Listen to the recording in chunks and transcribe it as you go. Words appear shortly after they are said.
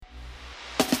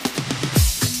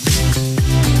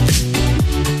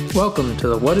Welcome to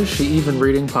the What Is She Even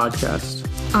Reading podcast.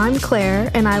 I'm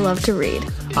Claire, and I love to read.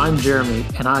 I'm Jeremy,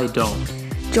 and I don't.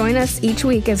 Join us each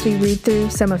week as we read through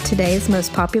some of today's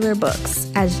most popular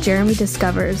books as Jeremy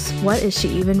discovers what is she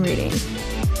even reading.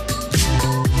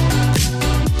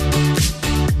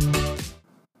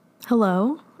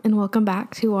 Hello, and welcome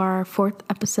back to our fourth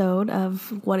episode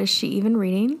of What Is She Even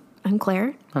Reading? I'm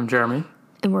Claire. I'm Jeremy.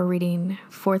 And we're reading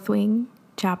Fourth Wing,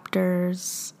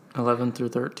 chapters 11 through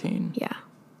 13. Yeah.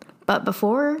 But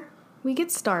before we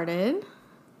get started,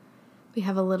 we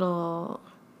have a little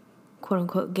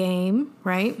quote-unquote game,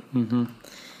 right? Mm-hmm.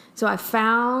 So I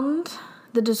found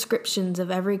the descriptions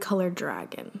of every colored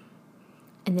dragon.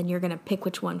 And then you're going to pick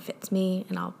which one fits me,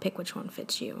 and I'll pick which one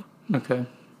fits you. Okay.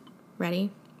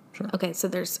 Ready? Sure. Okay, so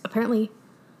there's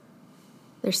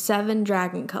 7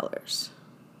 dragon colors.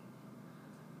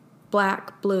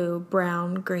 Black, blue,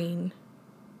 brown, green,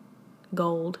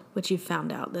 gold, which you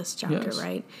found out this chapter, Yes.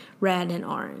 right? Red and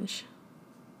orange.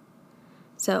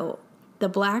 So the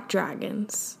black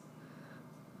dragons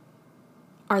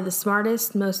are the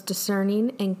smartest, most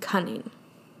discerning, and cunning.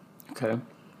 Okay.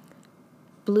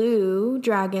 Blue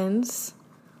dragons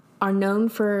are known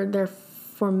for their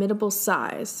formidable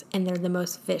size, and they're the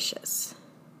most vicious.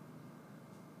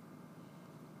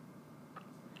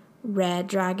 Red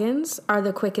dragons are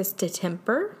the quickest to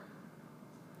temper.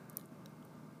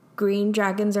 Green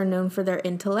dragons are known for their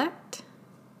intellect.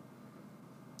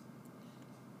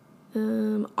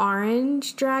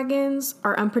 Orange dragons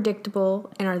are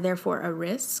unpredictable and are therefore a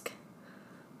risk.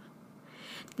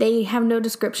 They have no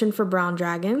description for brown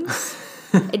dragons.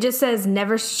 It just says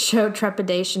never show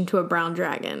trepidation to a brown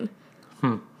dragon.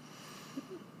 And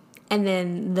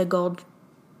then the gold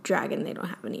dragon, they don't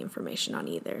have any information on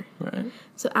either. Right.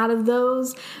 So out of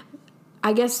those,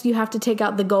 I guess you have to take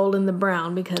out the gold and the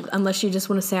brown, because unless you just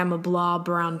want to say I'm a blah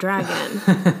brown dragon.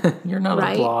 You're not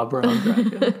Right? a blah brown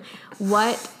dragon.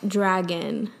 What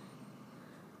dragon?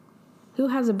 Who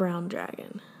has a brown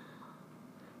dragon?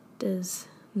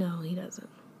 No, he doesn't.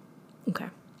 Okay.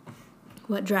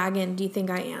 What dragon do you think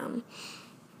I am?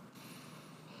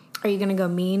 Are you going to go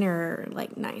mean or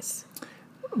like nice?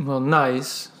 Well,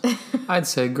 nice. I'd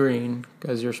say green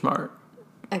because you're smart.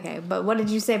 Okay, but what did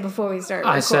you say before we started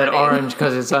I said recording? orange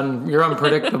because you're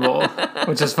unpredictable,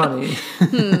 which is funny.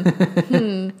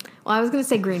 Well, I was going to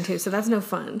say green too, so that's no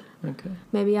fun. Okay.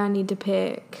 Maybe I need to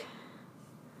pick...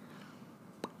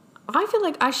 I feel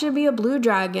like I should be a blue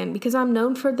dragon because I'm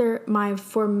known for my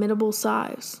formidable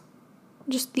size.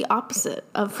 Just the opposite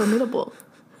of formidable.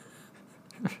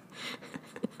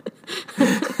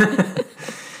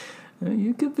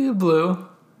 You could be a blue.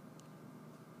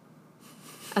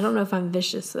 I don't know if I'm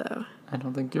vicious, though. I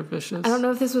don't think you're vicious. I don't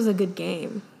know if this was a good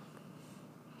game.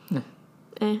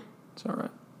 It's all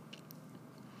right.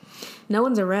 No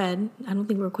one's a red. I don't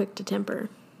think we're quick to temper.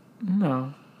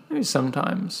 No. Maybe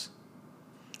sometimes.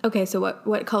 Okay, so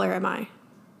what color am I?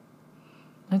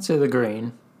 I'd say the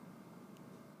green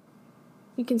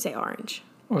You can say orange.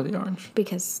 or the orange.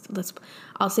 Because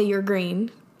I'll say you're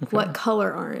green. Okay. What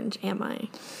color orange am I?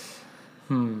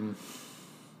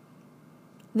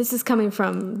 This is coming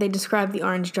from, they describe the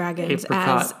orange dragons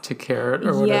Apricot to carrot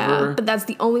or Yeah, whatever. but that's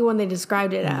the only one they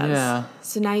described it as. Yeah.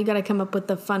 So now you got to come up with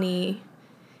the funny,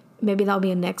 maybe that'll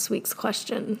be a next week's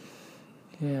question.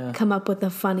 Yeah. Come up with a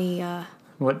funny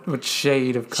What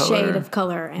shade of color? shade of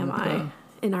color am Okay. I?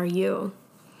 And are you?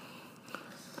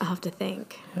 I'll have to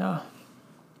think Yeah.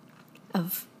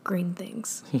 of green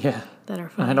things Yeah. that are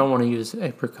funny. I don't want to use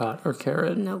apricot or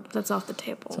carrot. Nope, that's off the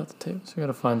table. It's off the table. So you got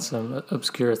to find some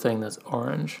obscure thing that's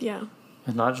orange. Yeah,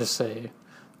 And not just say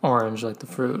orange like the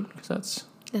fruit, because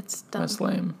that's dumb. that's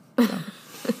lame. Yeah.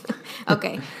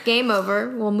 Okay, game over.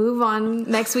 We'll move on.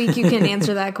 Next week you can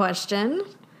answer that question.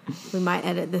 We might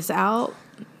edit this out.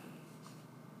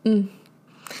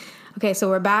 Okay, so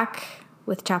we're back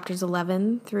with chapters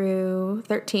 11 through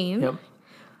 13. Yep.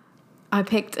 I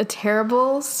picked a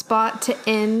terrible spot to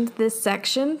end this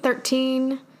section.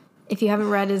 13, if you haven't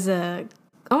read, is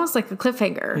almost like a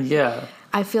cliffhanger. Yeah.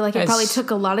 I feel like it probably took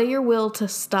a lot of your will to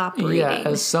stop reading. Yeah,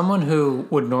 as someone who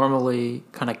would normally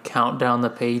kind of count down the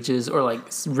pages or like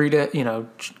read it,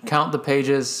 count the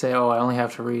pages, say, oh, I only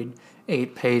have to read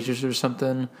 8 pages or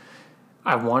something.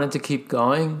 I wanted to keep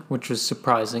going, which was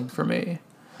surprising for me.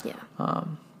 Yeah.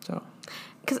 So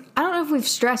Because I don't know if we've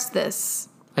stressed this.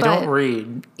 I don't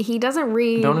read. He doesn't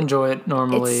read. I don't enjoy it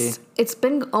normally. It's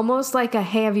been almost like a,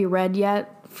 hey, have you read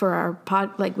yet for our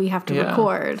pod? Like, we have to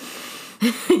record.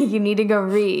 You need to go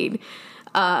read.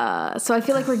 So I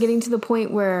feel like we're getting to the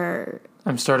point where...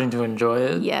 I'm starting to enjoy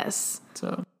it. Yes.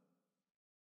 So.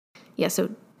 Yeah,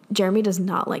 so Jeremy does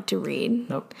not like to read.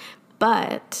 Nope.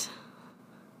 But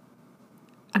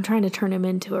I'm trying to turn him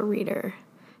into a reader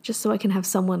just so I can have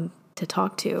someone to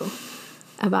talk to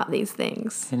about these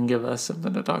things. And give us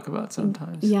something to talk about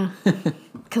sometimes. Yeah.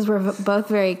 Because we're both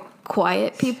very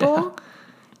quiet people.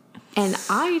 Yeah. And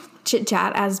I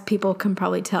chit-chat, as people can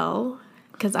probably tell,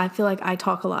 because I feel like I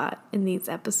talk a lot in these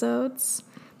episodes.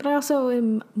 But I also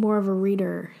am more of a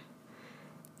reader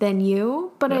than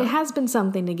you. But it has been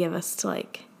something to give us to,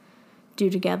 like, do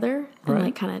together and,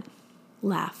 like, kind of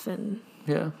laugh and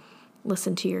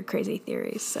listen to your crazy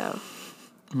theories. So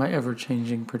my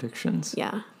ever-changing predictions.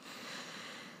 Yeah.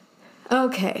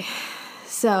 Okay.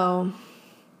 So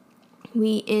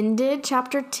we ended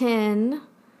chapter 10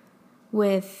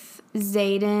 with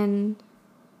Xaden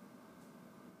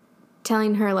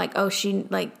telling her, like, oh, she,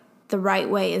 like, the right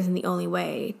way isn't the only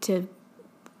way to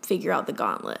figure out the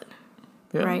gauntlet.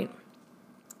 Yeah. Right?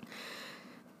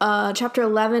 Chapter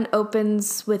 11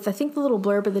 opens with, I think the little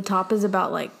blurb at the top is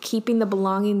about, like, keeping the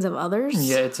belongings of others.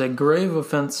 Yeah, it's a grave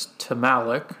offense to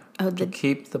Malik to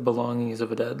keep the belongings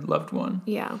of a dead loved one.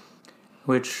 Yeah.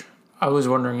 Which I was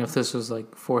wondering if this was,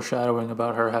 like, foreshadowing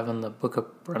about her having the Book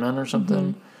of Brennan or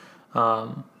something.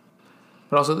 Mm-hmm.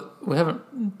 But also, we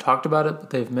haven't talked about it, but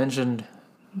they've mentioned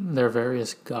their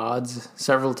various gods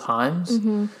several times.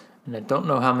 Mm-hmm. And I don't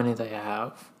know how many they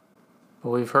have. But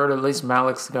we've heard at least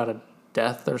Malik's got a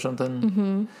death or something.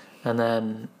 Mm-hmm. And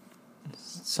then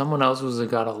someone else was a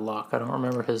god of luck. I don't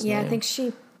remember his name. Yeah, I think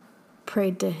she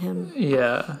prayed to him.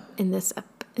 Yeah. In this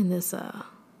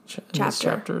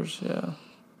chapters, yeah.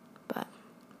 But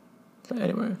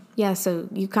anyway. Yeah, so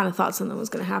you kind of thought something was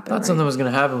going to happen, right? Something was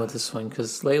going to happen with this one,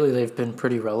 because lately they've been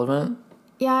pretty relevant.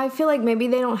 Yeah, I feel like maybe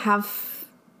they don't have,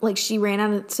 like, she ran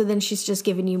out of, so then she's just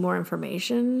giving you more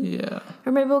information. Yeah.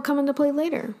 Or maybe it'll come into play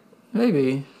later.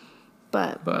 Maybe.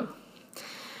 But.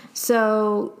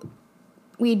 So,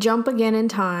 we jump again in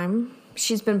time.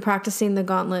 She's been practicing the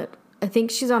gauntlet. I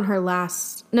think she's on her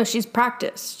last... No, she's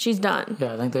practiced. She's done.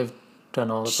 Yeah, I think they've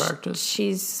done all the practice.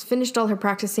 She's finished all her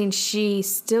practicing. She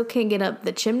still can't get up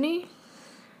the chimney.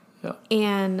 Yeah.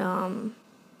 And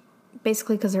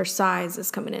basically because her size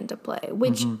is coming into play.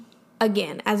 Which,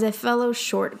 again, as a fellow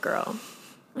short girl,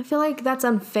 I feel like that's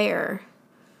unfair.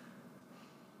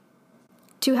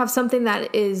 To have something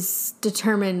that is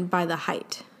determined by the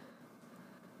height.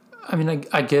 I mean,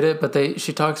 I get it, but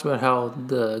she talks about how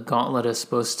the gauntlet is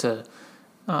supposed to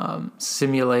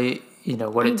simulate,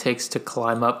 what it takes to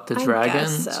climb up the dragon.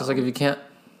 So it's like, if you can't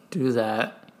do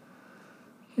that,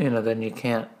 then you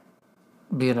can't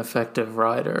be an effective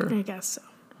rider. I guess so.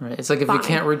 Right? It's like, if you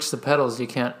can't reach the pedals, you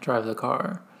can't drive the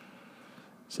car.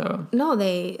 So no,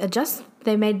 they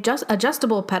made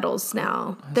adjustable pedals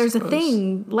now. There's a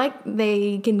thing, like,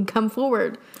 they can come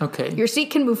forward. Okay. Your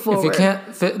seat can move forward. If you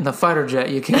can't fit in the fighter jet,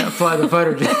 you can't fly the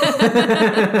fighter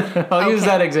jet. I'll use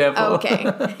that example. Okay.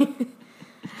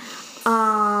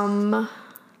 And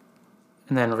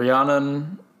then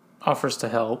Rhiannon offers to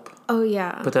help. Oh,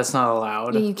 yeah. But that's not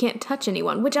allowed. Yeah, you can't touch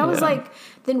anyone. Which I was like,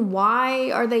 then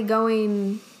why are they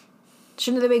going...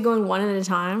 Shouldn't they be going one at a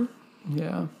time?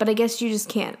 Yeah. But I guess you just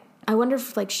can't. I wonder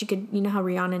if, like, she could... You know how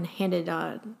Rhiannon handed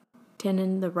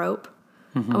Tenen the rope?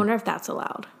 Mm-hmm. I wonder if that's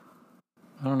allowed.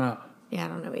 I don't know. Yeah, I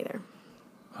don't know either.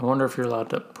 I wonder if you're allowed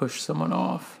to push someone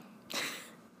off.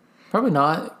 Probably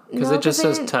not, because it just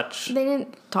says touch. They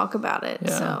didn't talk about it,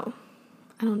 so...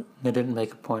 I don't... They didn't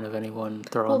make a point of anyone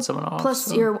throwing someone off.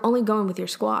 Plus, you're only going with your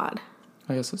squad.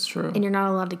 I guess that's true. And you're not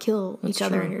allowed to kill each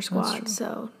other in your squad.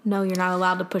 So, no, you're not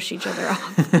allowed to push each other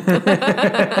off.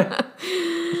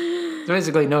 So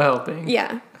basically, no helping.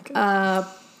 Yeah. Okay.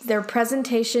 Their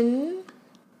presentation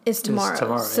is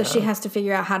tomorrow. So she has to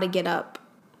figure out how to get up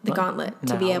the gauntlet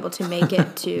to be able to make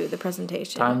it to the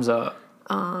presentation. Time's up.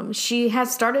 She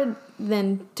has started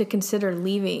then to consider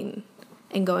leaving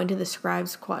and going to the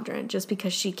scribes quadrant just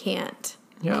because she can't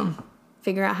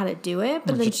figure out how to do it.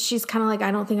 But then she's kind of like, I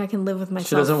don't think I can live with myself.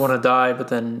 She doesn't want to die, but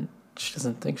then she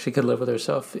doesn't think she could live with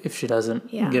herself if she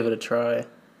doesn't give it a try.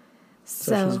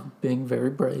 So she's being very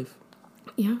brave.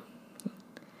 Yeah.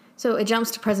 So it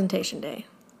jumps to presentation day.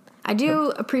 I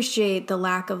do appreciate the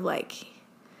lack of, like,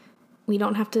 we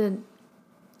don't have to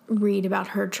read about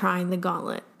her trying the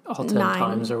gauntlet all 10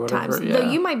 times or whatever. Yeah.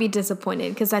 Though you might be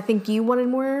disappointed because I think you wanted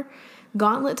more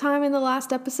gauntlet time in the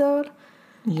last episode.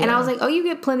 Yeah. And I was like, oh, you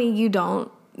get plenty, you don't.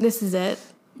 This is it.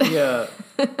 Yeah.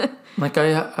 Like, I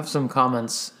have some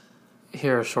comments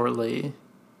here shortly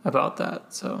about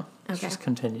that, so let's just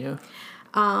continue.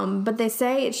 But they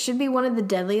say it should be one of the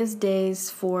deadliest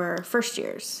days for first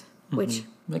years, which...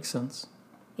 Makes sense.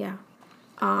 Yeah.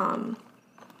 And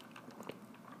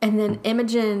then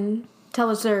Imogen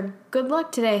tells her, good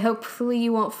luck today. Hopefully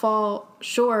you won't fall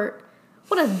short.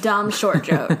 What a dumb short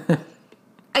joke.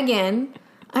 again,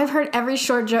 I've heard every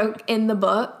short joke in the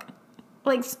book.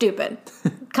 Like, stupid.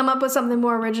 Come up with something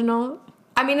more original.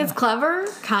 I mean, it's clever,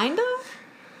 kind of.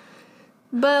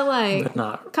 But, like... But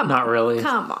not really.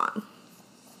 Come on.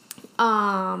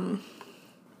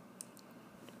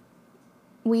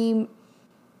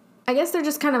 I guess they're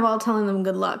just kind of all telling them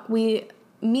good luck. We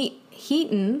meet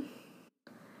Heaton,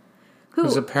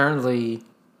 who's apparently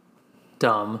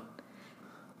dumb,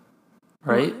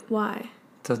 right? Why?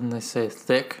 Doesn't they say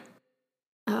thick?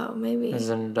 Oh, maybe. As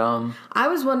in dumb. I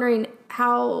was wondering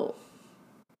how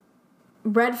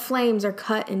red flames are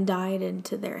cut and dyed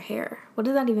into their hair. What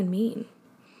does that even mean?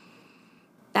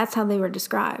 That's how they were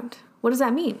described. What does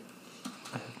that mean?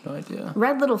 I have no idea.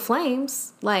 Red little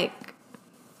flames, like,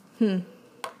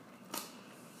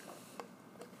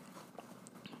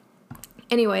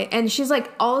 Anyway, and she's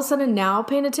like all of a sudden now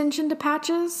paying attention to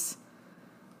patches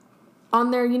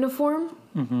on their uniform.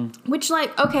 Mm-hmm. Which,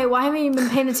 like, okay, why haven't you been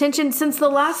paying attention since the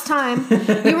last time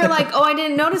you were like, oh, I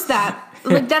didn't notice that?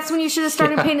 Like, that's when you should have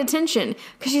started paying attention.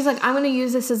 Because she's like, I'm going to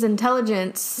use this as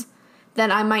intelligence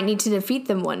that I might need to defeat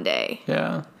them one day.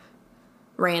 Yeah.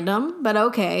 Random, but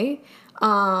okay.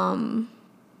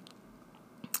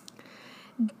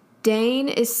 Dane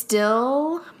is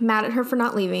still mad at her for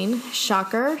not leaving.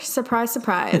 Shocker. Surprise,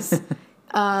 surprise.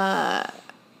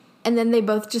 And then they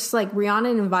both just, like,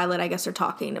 Rhiannon and Violet, I guess, are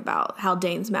talking about how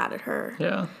Dane's mad at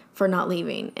her for not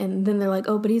leaving. And then they're like,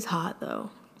 oh, but he's hot,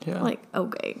 though. Yeah. Like,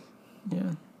 okay.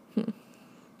 Yeah.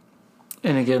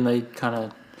 And again, they kind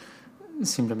of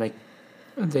seem to make...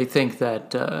 They think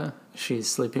that she's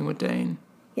sleeping with Dane.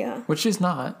 Yeah. Which she's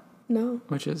not. No.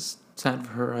 Which is sad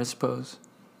for her, I suppose.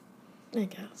 I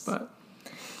guess. But...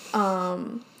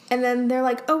 And then they're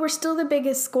like, oh, we're still the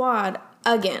biggest squad.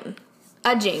 Again.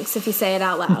 A jinx if you say it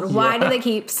out loud. Why do they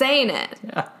keep saying it?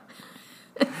 Yeah.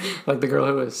 Like the girl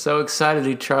who was so excited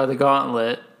to try the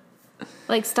gauntlet.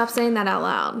 Like, stop saying that out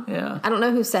loud. Yeah. I don't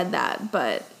know who said that,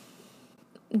 but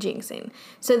jinxing.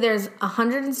 So there's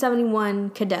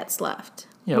 171 cadets left,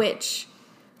 which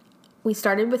we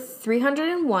started with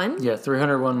 301. Yeah,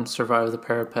 301 survived the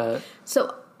parapet.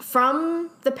 So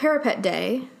from the parapet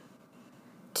day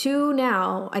to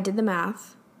now, I did the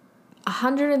math,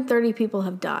 130 people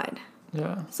have died.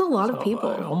 Yeah. It's a lot of people.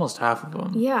 Almost half of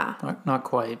them. Yeah. Not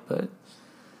quite, but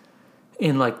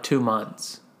in like 2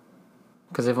 months.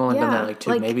 Because they've only been there like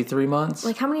two, maybe 3 months.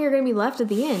 Like, how many are going to be left at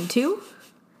the end? 2?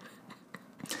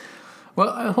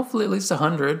 Well, hopefully at least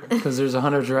 100, because there's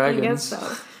 100 dragons. I guess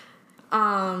so.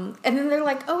 And then they're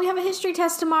like, oh, we have a history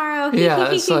test tomorrow. Yeah,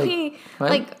 it's like, what?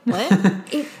 Like,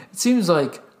 what? It seems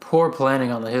like poor planning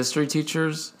on the history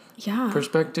teacher's Yeah.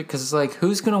 perspective, because it's like,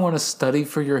 who's going to want to study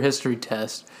for your history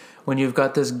test when you've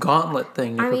got this gauntlet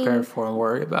thing to prepare for and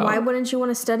worry about? Why wouldn't you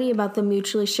want to study about the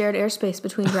mutually shared airspace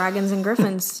between dragons and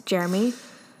griffins, Jeremy?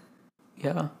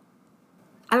 Yeah.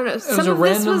 I don't know. Some of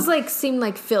this was like seemed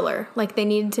like filler. Like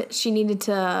she needed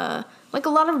to like a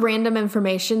lot of random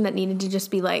information that needed to just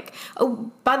be like,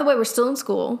 oh, by the way, we're still in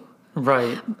school.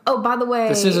 Right. Oh, by the way,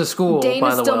 this is a school. Dane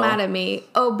is still mad at me.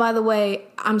 Oh, by the way,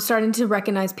 I'm starting to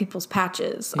recognize people's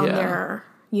patches on their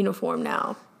uniform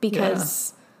now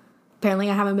because apparently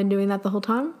I haven't been doing that the whole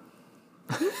time.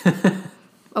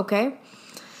 Okay.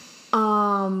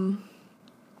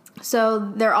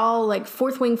 So they're all like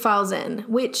fourth wing files in,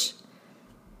 which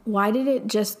why did it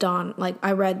just dawn? Like,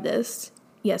 I read this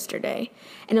yesterday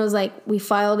and it was like we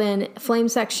filed in flame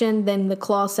section, then the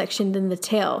claw section, then the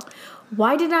tail.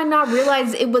 Why did I not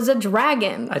realize it was a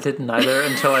dragon? I didn't either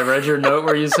until I read your note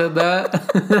where you said that.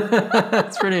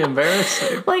 That's pretty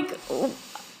embarrassing. Like,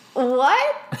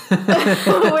 what?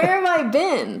 Where have I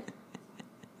been?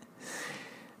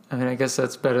 I mean, I guess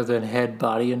that's better than head,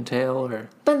 body, and tail, or...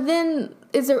 But then,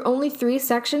 is there only 3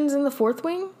 sections in the fourth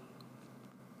wing?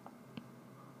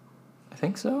 I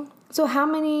think so. So how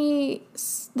many...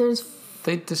 There's...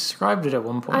 They described it at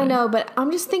one point. I know, but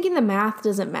I'm just thinking the math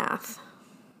doesn't math.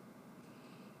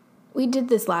 We did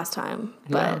this last time,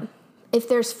 but if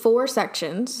there's 4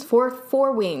 sections,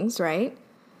 four wings, right?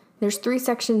 There's 3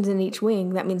 sections in each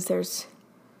wing. That means there's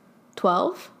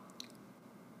 12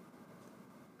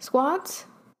 squads.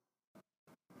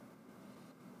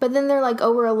 But then they're like,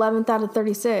 oh, we're 11th out of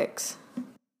 36.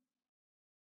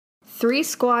 3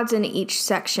 squads in each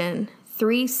section.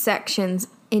 3 sections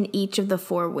in each of the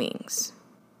 4 wings.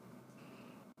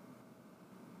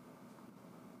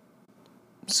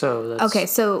 So that's... Okay,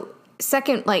 so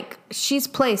second, like, she's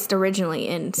placed originally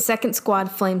in 2nd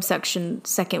squad flame section,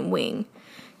 2nd wing.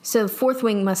 So 4th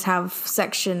wing must have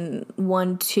section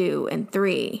 1, 2, and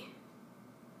 3.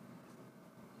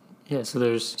 Yeah, so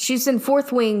there's... She's in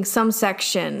 4th wing, some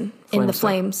section in the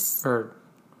flames. Or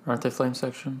aren't they flame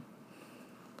section?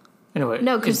 Anyway,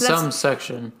 No, in 'cause that's- some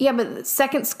section. Yeah, but the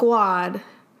second squad,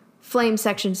 flame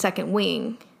section, second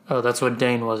wing. Oh, that's what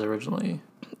Dane was originally.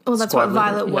 Well, that's Squad what leader.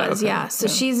 Violet Yeah, was, okay. yeah. So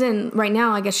Yeah. she's in, right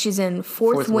now, I guess she's in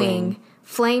fourth wing,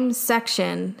 flame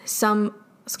section, some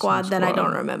squad that I squad.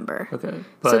 don't remember. Okay.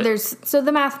 So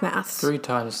the maths. 3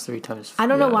 times 3 times 4. I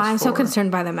don't know why it's I'm so 4.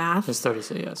 concerned by the math. It's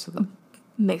 36, yeah. So that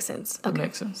Makes sense. Okay.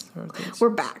 makes sense. 36. We're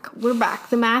back.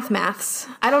 The maths.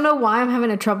 I don't know why I'm having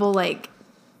a trouble, like,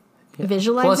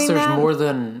 visualizing Plus, there's that. more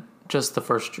than just the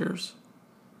first years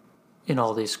in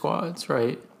all these squads,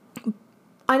 right?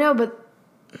 I know, but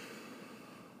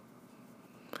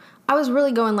I was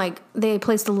really going, like, they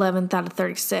placed 11th out of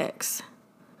 36.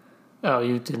 Oh,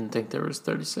 you didn't think there was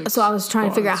 36. So I was trying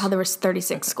to figure out squads. how there was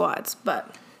 36 squads,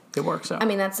 but It works out. I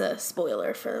mean, that's a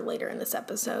spoiler for later in this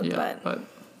episode, yeah, but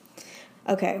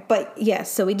okay. But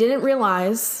yes, so we didn't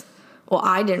realize, well,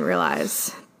 I didn't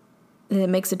realize that it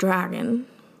makes a dragon.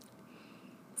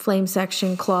 Flame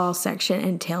section, claw section,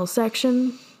 and tail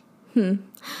section. And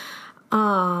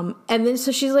then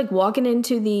so she's like walking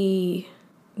into the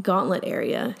gauntlet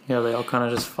area. yeah, they all kind of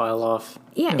just file off.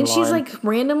 Yeah, in and she's line like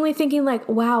randomly thinking like,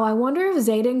 wow, I wonder if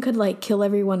Zayden could like kill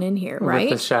everyone in here, right?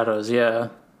 with the shadows. Yeah,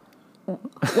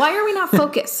 Why are we not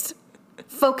focused?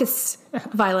 Focus,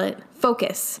 Violet.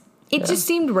 Focus. It just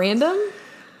seemed random.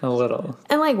 a little.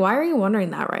 And like, why are you wondering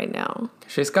that right now?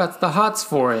 She's got the hots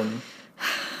for him.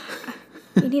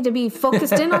 You need to be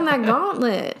focused in on that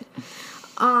gauntlet.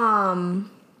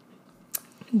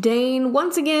 Dane,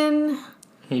 once again,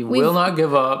 He will not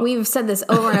give up. we've said this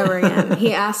over and over again.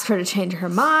 He asked her to change her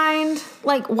mind.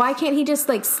 Like, why can't he just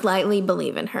like slightly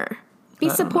believe in her? Be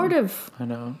supportive, I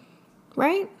know.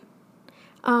 right?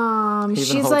 He even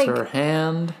She's holds like, her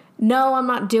hand. no, I'm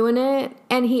not doing it.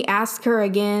 And he asks her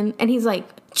again, and he's like,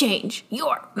 change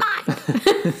your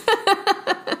mind.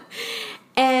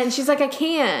 And she's like, I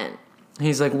can't.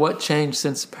 He's like, what changed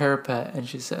since the parapet? And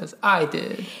she says, I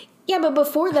did. Yeah, but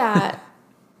before that,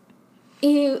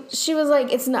 she was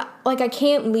like, it's not, like, I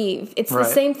can't leave. It's the Right.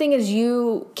 same thing as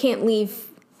you can't leave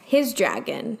his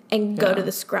dragon and go Yeah. to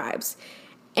the scribes.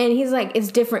 And he's like,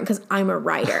 it's different because I'm a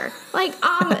writer. Like,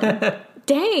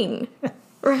 dang.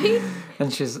 Right?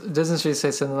 And doesn't she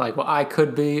say something like, well, I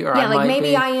could be, or Yeah, I like, might maybe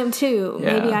be? I am too.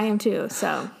 Yeah. Maybe I am too.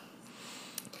 So,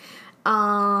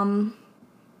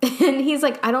 and he's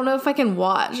like, I don't know if I can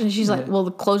watch. And she's like, well,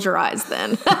 close your eyes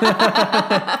then.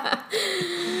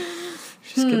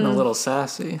 She's getting a little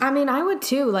sassy. I mean, I would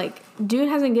too. Like, dude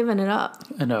hasn't given it up.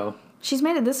 I know. She's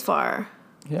made it this far.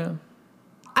 Yeah.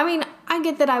 I mean, I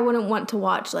get that I wouldn't want to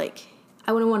watch, like,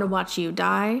 I wouldn't want to watch you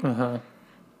die. Uh-huh.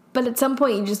 But at some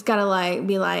point, you just gotta, like,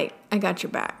 be like, I got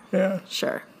your back. Yeah.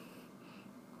 Sure.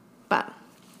 But,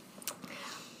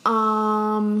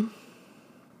 oh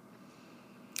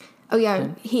yeah,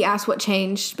 he asked what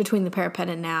changed between the parapet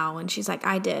and now, and she's like,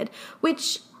 I did.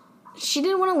 Which, she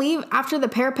didn't want to leave after the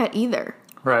parapet either.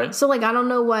 Right. So, like, I don't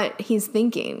know what he's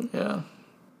thinking. Yeah.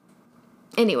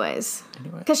 Anyways.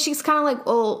 Anyway. Because she's kind of like,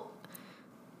 well,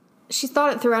 she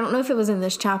thought it through. I don't know if it was in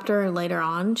this chapter or later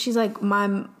on. She's like,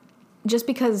 just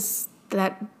because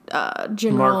that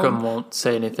general... Markham won't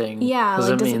say anything. Yeah,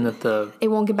 Doesn't like, mean that the it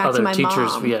won't get back to other my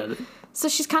teachers, mom. yeah. So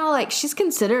she's kind of like, she's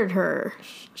considered her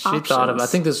She options. thought of, I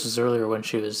think this was earlier when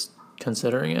she was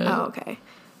considering it. Oh, okay.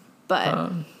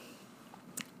 But,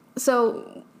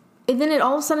 so, and then it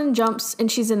all of a sudden jumps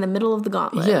and she's in the middle of the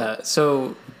gauntlet. Yeah,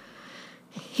 so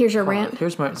Here's your rant.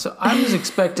 so I was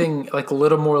expecting like a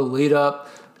little more lead up,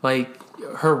 like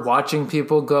her watching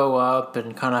people go up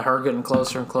and kind of her getting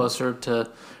closer and closer to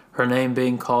her name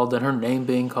being called and her name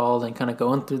being called and kind of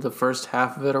going through the first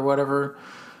half of it or whatever.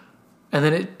 And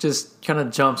then it just kind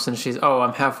of jumps and she's, oh,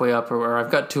 I'm halfway up or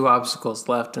I've got 2 obstacles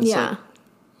left. And Yeah.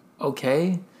 so,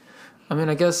 okay. I mean,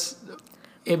 I guess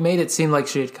it made it seem like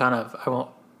she had kind of,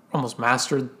 almost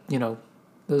mastered,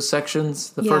 those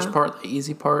sections, the Yeah. first part, the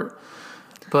easy part.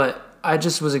 But I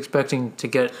just was expecting to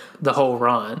get the whole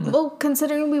run. Well,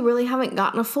 considering we really haven't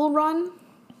gotten a full run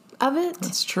of it.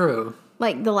 It's true.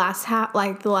 Like the last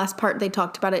the last part they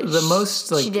talked about it. The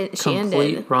most like she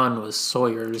complete ended. run was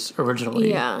Sawyer's originally.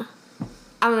 Yeah.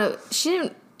 I don't know. She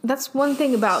didn't. That's one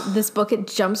thing about this book. It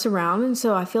jumps around, and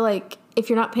so I feel like if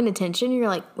you're not paying attention, you're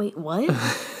like, wait, what?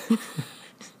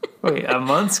 Wait, a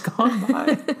month's gone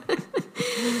by?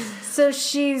 So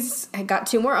she's got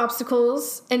 2 more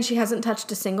obstacles, and she hasn't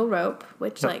touched a single rope,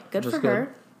 which, like, good which for is good.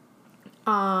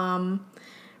 her.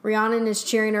 Rhiannon is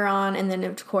cheering her on, and then,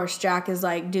 of course, Jack is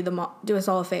like, do us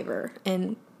all a favor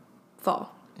and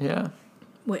fall. Yeah.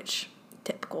 Which,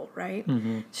 typical, right?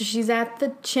 Mm-hmm. So she's at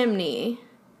the chimney.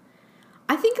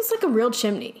 I think it's like a real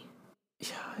chimney.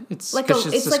 It's Like because a-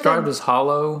 it's it's like described a- as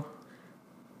hollow.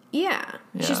 Yeah.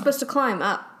 Yeah. She's supposed to climb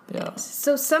up. Yeah.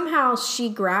 So somehow she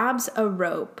grabs a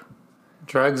rope,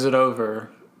 Drags it over.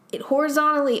 it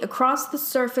horizontally across the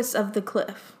surface of the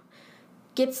cliff,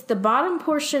 gets the bottom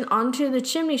portion onto the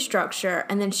chimney structure,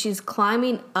 and then she's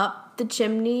climbing up the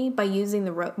chimney by using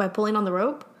the rope, by pulling on the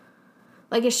rope.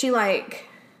 Like, is she like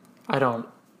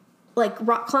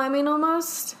rock climbing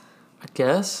almost? I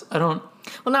guess. I don't.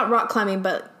 Well, not rock climbing,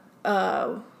 but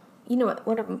you know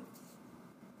what I'm.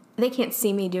 They can't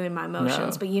see me doing my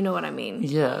motions, but you know what I mean.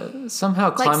 Yeah.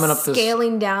 Somehow climbing like up this.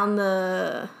 scaling down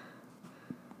the.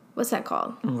 What's that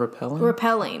called?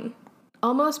 Rappelling?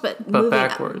 Almost, but moving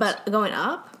backwards. But going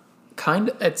up? Kind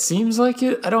of. It seems like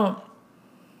it. I don't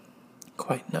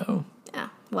quite know. Yeah.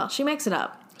 Well, she makes it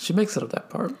up. She makes it up that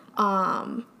part.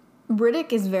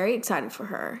 Riddick is very excited for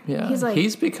her. Yeah. He's like,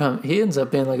 he ends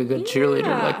up being like a good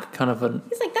cheerleader, like kind of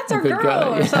he's like, that's a our good girl,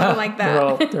 guy. or something like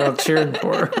that. They're all cheering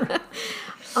for her.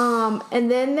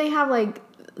 And then they have like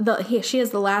she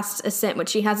has the last ascent, which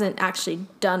she hasn't actually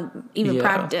done, even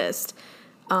practiced.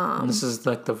 And this is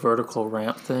like the vertical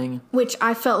ramp thing. Which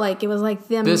I felt like it was like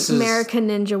the This is American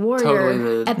Ninja Warrior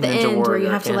totally the at the Ninja end, where Warrior you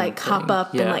have to like end hop thing.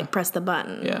 up and Yeah. like press the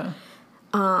button. Yeah.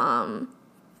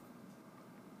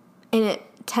 And it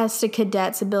tests a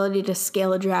cadet's ability to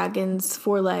scale a dragon's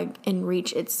foreleg and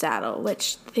reach its saddle,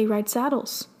 which they ride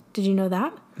saddles. Did you know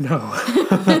that? No.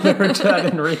 I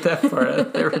didn't read that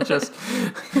part. They were just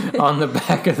on the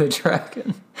back of the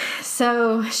dragon.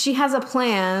 So she has a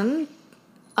plan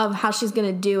of how she's going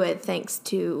to do it thanks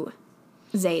to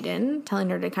Xaden telling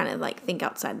her to kind of like think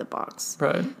outside the box.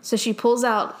 Right. So she pulls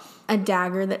out a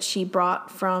dagger that she brought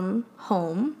from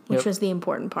home, which was the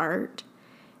important part.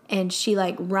 And she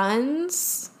like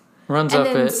runs Runs and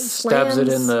up then it, stabs it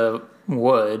in the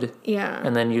wood, Yeah.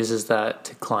 and then uses that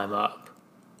to climb up.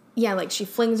 Yeah, like she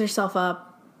flings herself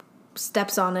up,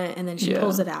 steps on it, and then she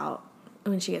pulls it out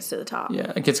when she gets to the top.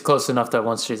 Yeah, it gets close enough that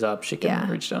once she's up, she can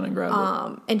reach down and grab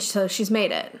it. And so she's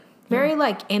made it. Very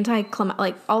like anticlimactic.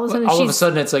 Like all of a sudden All of a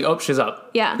sudden, it's like, oh, she's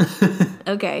up. Yeah.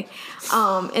 Okay.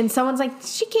 And someone's like,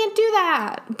 she can't do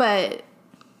that. But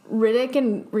Riddick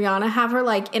and Rihanna have her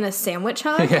like in a sandwich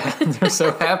hug. Yeah, they're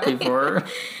so happy for her.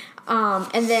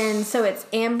 And then so it's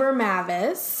Amber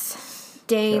Mavis,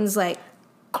 Dane's like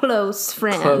close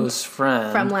friend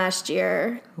from last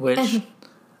year. Which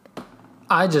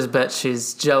I just bet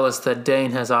she's jealous that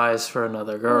Dane has eyes for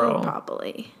another girl.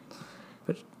 Probably.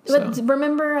 But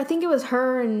remember, I think it was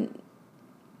her and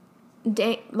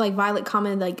Dane, like Violet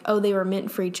commented like, oh, they were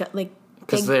meant for each other, like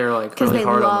because they're like really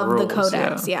hard on the rules. The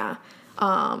codex. Yeah.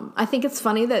 I think it's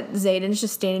funny that Xaden's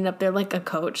just standing up there like a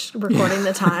coach, recording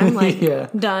the time, like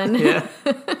done. Yeah.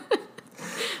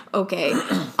 Okay.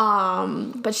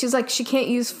 But she's like, she can't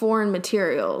use foreign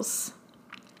materials.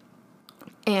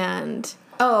 And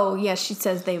she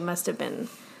says they must have been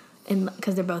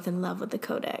because they're both in love with the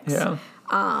codex. Yeah.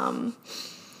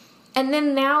 And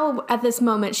then now at this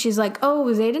moment, she's like, oh,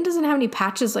 Xaden doesn't have any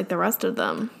patches like the rest of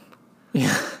them.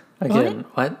 Yeah. Again,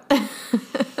 what?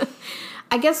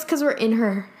 I guess because we're in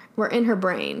her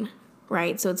brain,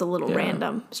 right? So it's a little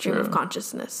random stream of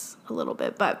consciousness, a little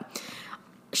bit. But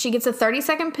she gets a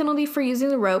 30-second penalty for using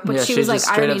the rope, which she was like,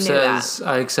 I already knew that.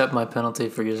 I accept my penalty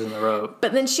for using the rope.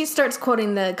 But then she starts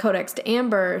quoting the codex to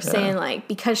Amber, saying like,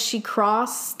 because she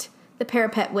crossed the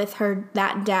parapet with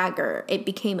that dagger, it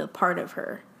became a part of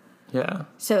her. Yeah.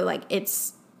 So like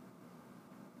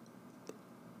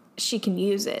she can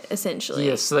use it essentially.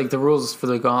 Yes, like the rules for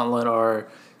the gauntlet are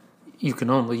you can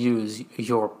only use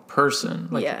your person,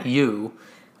 like you.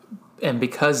 And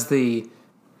because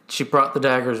she brought the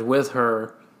daggers with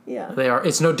her,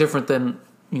 it's no different than,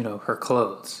 her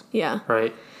clothes. Yeah.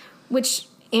 Right? Which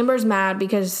Amber's mad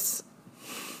because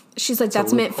she's like,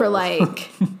 that's meant for like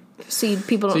so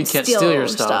people don't steal your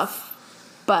stuff.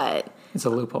 But it's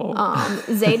a loophole.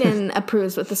 Xaden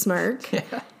approves with a smirk.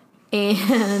 Yeah.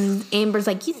 And Amber's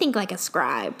like, you think like a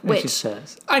scribe. Which she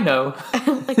says, I know.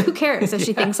 Like, who cares if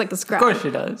she thinks like a scribe? Of course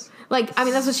she does. Like, I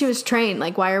mean, that's what she was trained.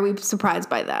 Like, why are we surprised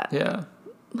by that? Yeah.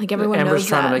 Like, everyone Amber's knows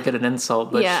trying that. to make it an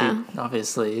insult, but she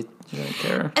obviously doesn't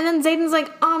care. And then Xaden's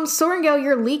like, Sorengale,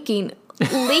 you're leaking.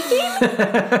 Leaking?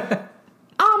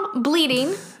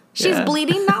 Bleeding. She's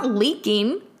bleeding, not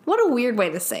leaking. What a weird way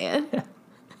to say it. Yeah.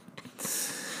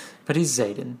 But he's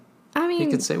Xaden. I mean, he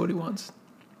can say what he wants.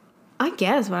 I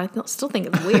guess, but I still think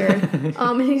it's weird.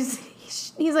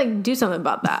 He's like, do something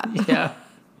about that. Yeah.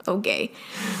 Okay.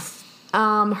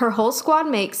 Her whole squad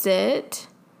makes it.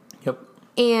 Yep.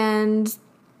 And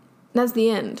that's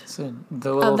the end so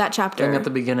the little of that chapter. Thing at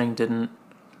the beginning didn't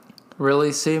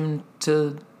really seem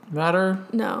to matter.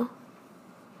 No.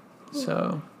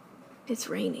 So. It's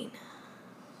raining.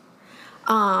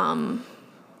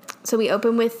 So we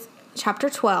open with chapter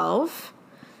 12.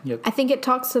 Yep. I think it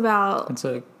talks about It's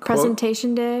a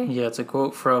presentation day. Yeah, it's a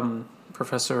quote from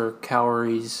Professor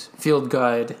Cowrey's Field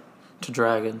Guide to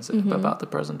Dragons about the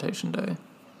presentation day.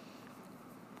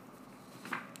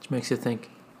 Which makes you think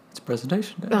it's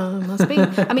presentation day. Must be.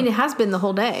 I mean, it has been the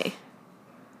whole day.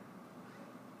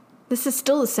 This is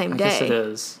still the same day. I guess it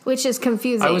is. Which is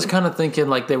confusing. I was kind of thinking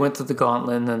like they went through the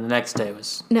gauntlet and then the next day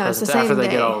was No, it's the same after they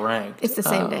day. get all ranked. It's the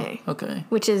same day. Okay.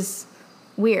 Which is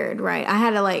weird, right? I had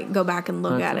to like go back and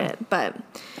look at it. But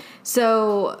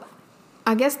so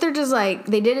I guess they're just like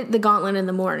they did it the gauntlet in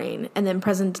the morning and then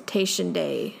presentation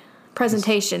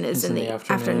is in the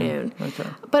afternoon. Okay.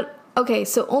 But okay,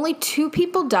 so only 2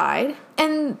 people died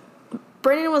and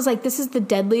Brennan was like, this is the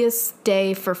deadliest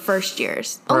day for first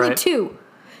years. Only Right. 2.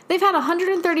 They've had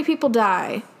 130 people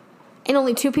die, and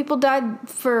only 2 people died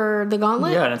for the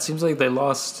gauntlet? Yeah, and it seems like they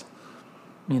lost,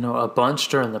 a bunch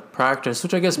during the practice,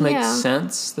 which I guess makes Yeah.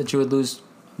 sense that you would lose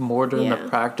more during the Yeah.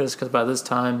 practice because by this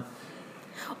time,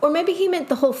 Or maybe he meant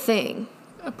the whole thing.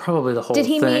 probably the whole Did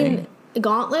he thing. mean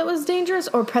gauntlet was dangerous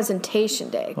or presentation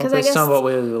day? Well, Because I based guess on what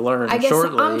we learned I guess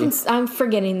shortly. I'm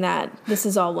forgetting that this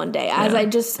is all one day. As I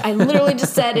literally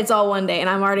just said it's all one day, and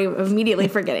I'm already immediately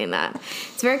forgetting that.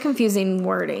 It's very confusing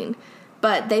wording.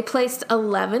 But they placed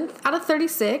 11th out of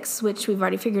 36, which we've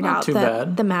already figured Not out too that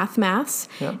bad. the maths.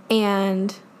 Yep.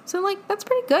 And so like that's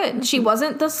pretty good. She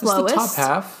wasn't the It's slowest. the top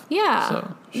half. Yeah.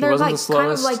 So she They're wasn't like the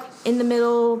slowest. kind of like in the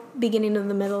middle, beginning of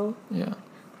the middle. Yeah.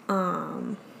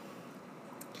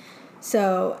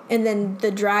 So, and then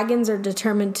the dragons are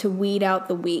determined to weed out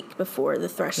the weak before the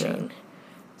threshing. Yeah.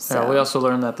 So, we also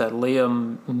learned that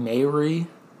Liam Mary,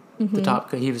 the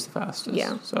top, he was the fastest.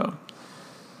 Yeah. So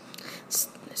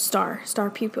star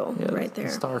pupil yeah, right the there.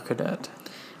 star cadet.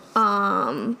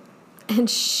 And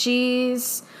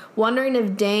she's wondering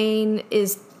if Dane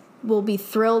will be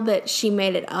thrilled that she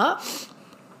made it up,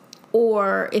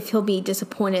 or if he'll be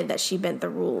disappointed that she bent the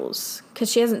rules because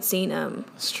she hasn't seen him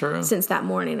It's true. since that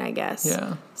morning, I guess.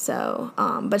 Yeah. So,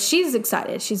 but she's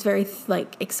excited. She's very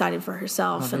excited for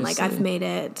herself, and like I've Obviously. made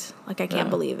it. Like I can't Yeah.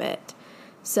 believe it.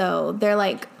 So they're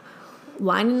like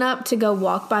lining up to go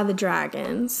walk by the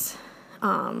dragons.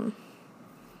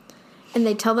 And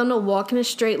they tell them to walk in a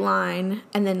straight line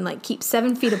and then like keep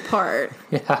 7 feet apart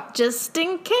Yeah. just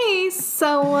in case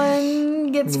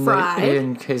someone gets fried.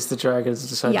 In case the dragons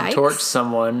decide Yikes. to torch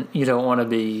someone, you don't want to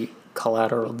be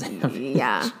collateral damage.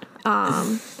 Yeah.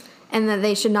 And that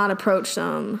they should not approach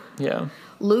them. Yeah.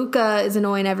 Luca is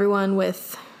annoying everyone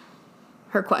with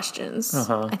her questions.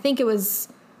 Uh-huh. I think it was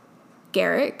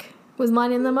Garrick was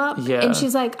lining them up. Yeah. And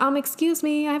she's like, excuse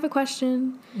me, I have a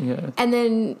question. Yeah. And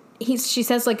then she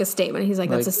says like a statement. He's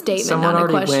like, that's a Like, statement, someone not a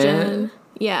already question. went?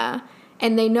 Yeah.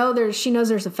 And they know she knows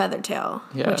there's a feather tail.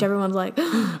 Yeah. Which everyone's like,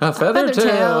 A feather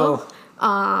tail.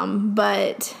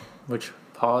 but Which,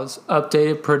 pause,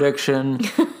 updated prediction.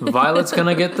 Violet's going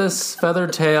to get this feather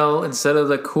tail instead of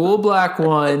the cool black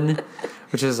one,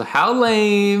 which is how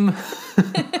lame.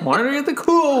 Wanted to get the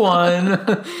cool one.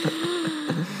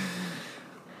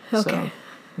 okay. So,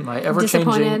 my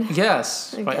ever-changing, Disappointed?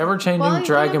 yes, my Okay. ever-changing Well, you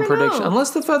dragon never prediction. know.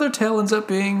 Unless the feather tail ends up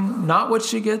being not what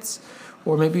she gets,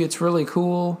 or maybe it's really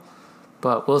cool,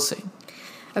 but we'll see.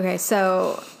 Okay,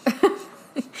 so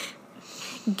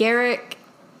Garrick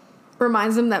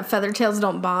reminds him that feather tails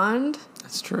don't bond.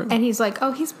 That's true. And he's like,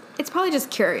 it's probably just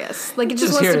curious. Like, it just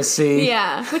Just wants here to see.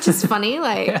 Yeah, which is funny.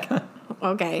 Like,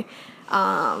 okay.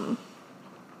 So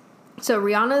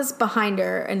Rihanna's behind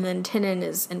her, and then Tinin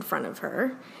is in front of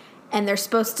her. And they're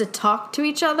supposed to talk to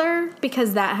each other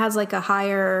because that has, like, a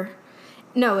higher...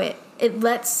 No, it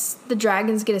lets the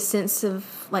dragons get a sense of,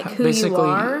 like, who Basically, you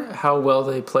are. how well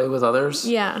they play with others.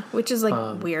 Yeah, which is,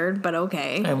 like, weird, but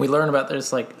okay. And we learn about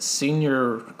this, like,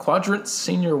 senior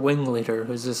wing leader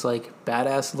who's this, like,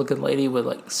 badass looking lady with,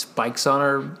 like, spikes on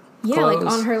her Yeah, clothes.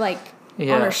 like, on her, like,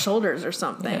 Yeah. on her shoulders or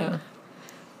something.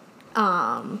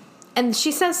 Yeah. And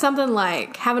she says something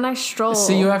like, have a nice stroll.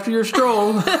 See you after your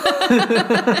stroll.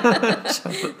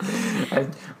 I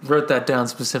wrote that down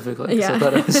specifically because I Yeah.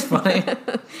 thought it was funny.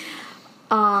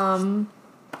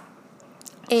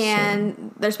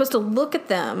 And they're supposed to look at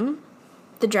them,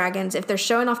 the dragons, if they're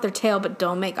showing off their tail but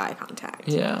don't make eye contact.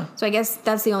 Yeah. So I guess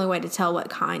that's the only way to tell what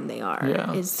kind they are,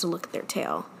 Yeah. is to look at their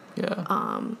tail. Yeah.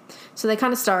 So they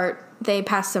kind of start, they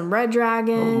pass some red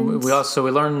dragons.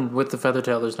 We learned with the feather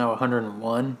tail there's now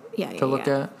 101 to look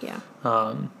at. Yeah.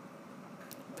 But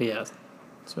yeah.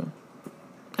 So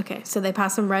Okay, so they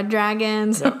pass some red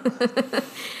dragons. Yep.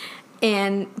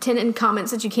 And Tinin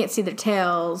comments that you can't see their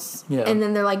tails. Yeah. And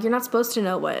then they're like, you're not supposed to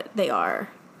know what they are.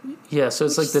 Yeah, so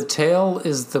it's like the tail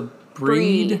is the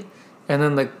breed, Breed. and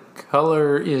then the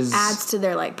color is adds to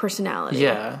their like personality.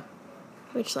 Yeah.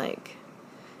 Which like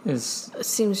is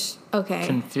seems okay.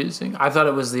 confusing. I thought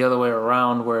it was the other way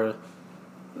around where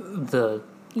the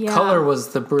color was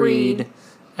the breed.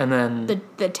 And then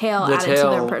the tail added to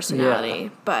their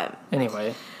personality. But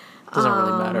anyway, it doesn't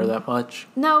really matter that much.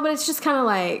 No, but it's just kind of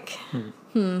like,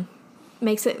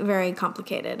 makes it very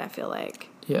complicated, I feel like.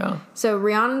 Yeah. So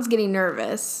Rhiannon's getting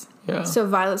nervous. Yeah. So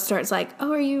Violet starts like,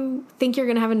 oh, think you're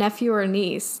going to have a nephew or a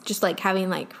niece? Just like having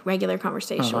like regular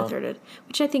conversation with her,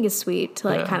 which I think is sweet to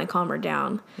like kind of calm her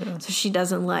down. Yeah. So she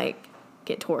doesn't like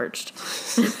get torched.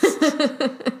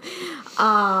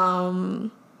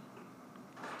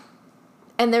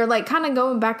 And they're like kind of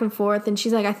going back and forth, and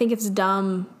she's like, I think it's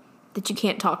dumb that you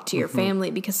can't talk to your family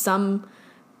because some,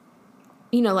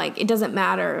 like it doesn't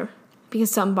matter because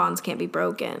some bonds can't be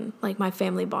broken. Like my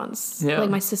family bonds,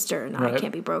 like my sister and I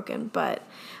can't be broken. But,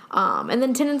 and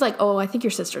then Tennant's like, oh, I think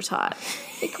your sister's hot.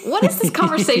 Like, what is this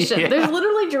conversation? There's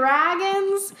literally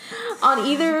dragons on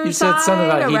either he side. He said something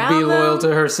about he'd be loyal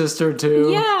to her sister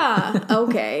too. Yeah.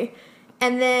 Okay.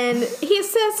 And then he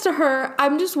says to her,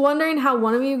 I'm just wondering how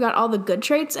one of you got all the good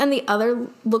traits and the other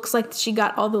looks like she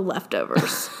got all the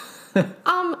leftovers.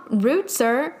 Rude,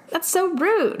 sir. That's so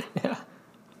rude. Yeah.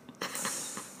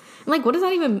 I'm like, what does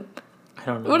that even... I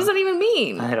don't know. What does that even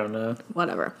mean? I don't know.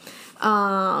 Whatever.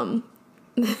 And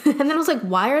then I was like,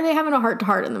 why are they having a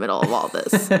heart-to-heart in the middle of all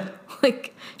this?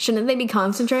 Like, shouldn't they be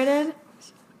concentrated?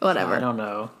 Whatever. I don't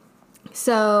know.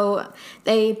 So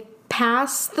they...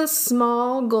 past the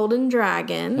small golden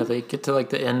dragon. Yeah, they get to like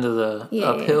the end of the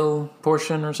uphill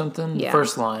portion or something. Yeah.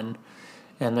 First line.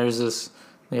 And there's this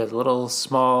little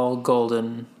small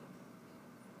golden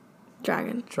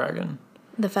dragon.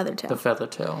 The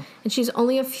Feathertail. And she's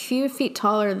only a few feet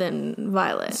taller than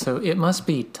Violet. So it must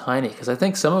be tiny because I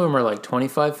think some of them are like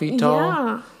 25 feet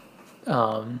tall.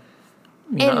 Yeah.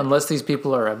 Unless these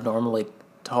people are abnormally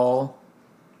tall.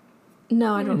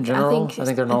 No, I don't. In general, I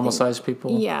think they're normal-sized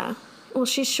people. Yeah. Well,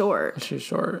 she's short.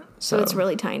 So it's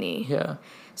really tiny. Yeah.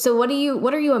 So what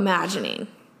are you imagining?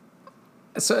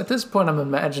 So at this point, I'm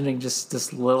imagining just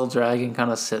this little dragon kind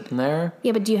of sitting there.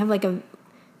 Yeah, but do you have like do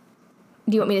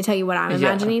you want me to tell you what I'm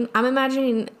imagining? I'm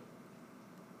imagining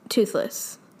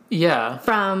Toothless. Yeah.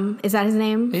 Is that his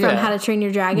name? From How to Train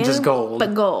Your Dragon? Just gold.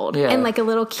 But gold. Yeah. And like a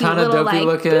little cute kinda little dopey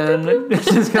like... looking.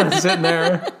 Just kind of sitting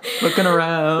there, looking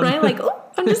around. Right? Like, oh,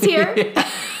 I'm just here.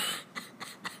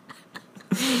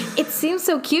 It seems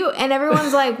so cute. And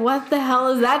everyone's like, what the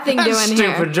hell is that thing doing stupid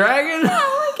here? Stupid dragon. Yeah,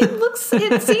 like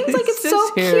it seems like it's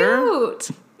so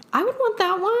cute. I would want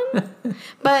that one.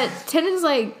 But Tennant's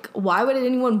like, why would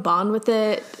anyone bond with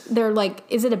it? They're like,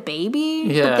 is it a baby?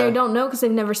 Yeah. But they don't know because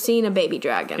they've never seen a baby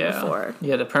dragon before.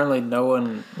 Yeah, apparently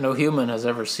no human has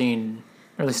ever seen,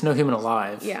 or at least no human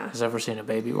alive has ever seen a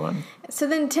baby one. So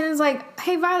then Tennant's like,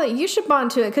 hey, Violet, you should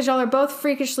bond to it because y'all are both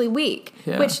freakishly weak.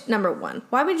 Yeah. Which, number one,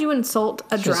 why would you insult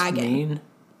a dragon? Just mean.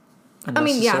 I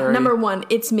mean, number one,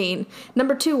 it's mean.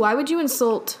 Number two, why would you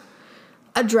insult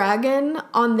a dragon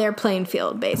on their playing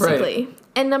field, basically? Right.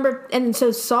 And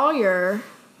so Sawyer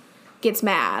gets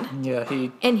mad. Yeah,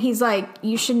 he's like,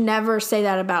 you should never say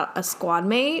that about a squad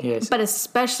mate, but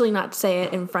especially not say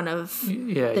it in front of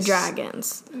the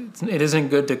dragons. It isn't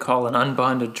good to call an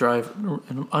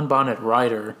unbonded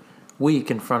rider weak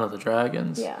in front of the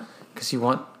dragons. Yeah, because you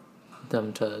want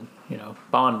them to,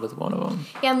 bond with one of them.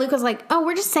 Yeah, and Luke was like, oh,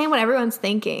 we're just saying what everyone's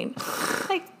thinking.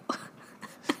 Like,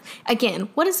 again,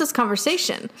 what is this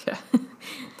conversation? Yeah.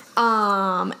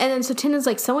 And then so Tennant's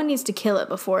like, someone needs to kill it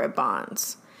before it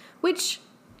bonds. Which,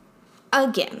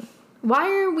 again, why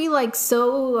are we like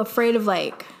so afraid of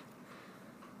like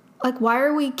why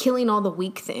are we killing all the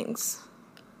weak things?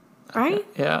 Right?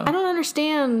 Yeah. I don't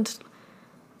understand.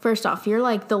 First off, you're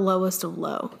like the lowest of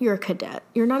low. You're a cadet.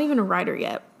 You're not even a rider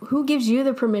yet. Who gives you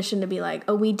the permission to be like,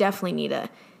 oh, we definitely need to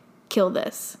kill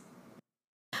this?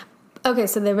 Okay,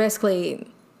 so they're basically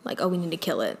like, oh, we need to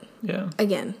kill it. Yeah.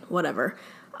 Again, whatever.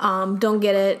 Don't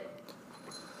get it.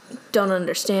 Don't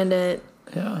understand it.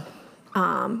 Yeah.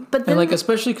 But then, and like,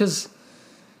 especially because,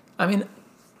 I mean,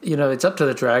 it's up to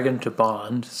the dragon to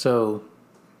bond, so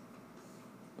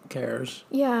who cares?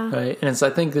 Yeah. Right? And I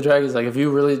think the dragon's like, if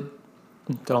you really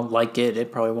don't like it,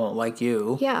 it probably won't like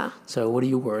you. Yeah. So what are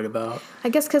you worried about? I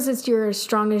guess because you're as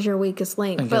strong as your weakest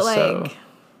link. But like,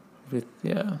 so.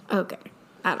 Yeah. Okay.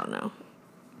 I don't know.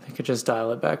 They could just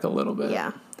dial it back a little bit.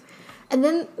 Yeah. And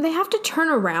then they have to turn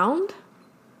around,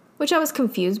 which I was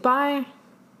confused by.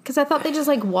 Because I thought they just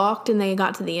like walked and they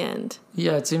got to the end.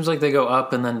 Yeah, it seems like they go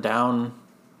up and then down.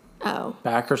 Oh.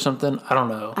 Back or something. I don't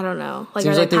know. Like,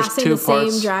 seems are like they passing the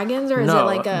same dragons or is it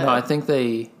like a No, I think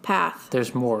path?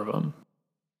 There's more of them.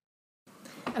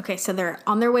 Okay, so they're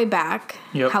on their way back.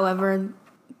 Yep. However,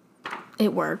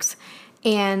 it works.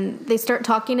 And they start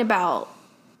talking about,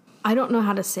 I don't know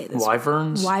how to say this.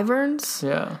 Wyverns? Wyverns,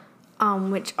 Yeah.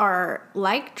 which are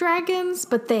like dragons,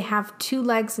 but they have 2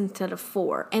 legs instead of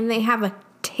 4. And they have a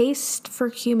taste for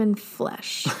human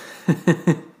flesh.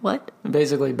 What?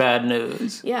 Basically bad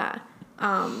news. Yeah.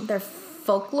 They're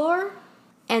folklore.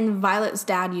 And Violet's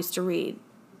dad used to read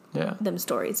Yeah. them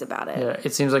stories about it. Yeah.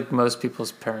 It seems like most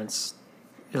people's parents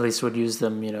at least would use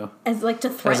them, As like to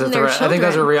as threaten a their threat. children. I think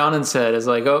that's what Rhiannon said. Is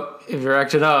like, oh, if you're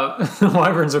acting up, the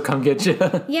wyverns will come get you.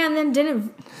 Yeah, and then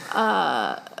didn't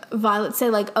Violet say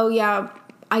like, oh yeah,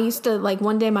 I used to like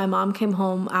one day my mom came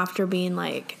home after being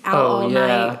like out all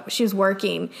night. She was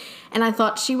working, and I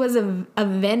thought she was a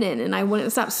venom, and I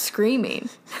wouldn't stop screaming.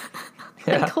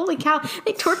 Yeah. Like holy cow,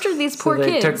 they tortured these poor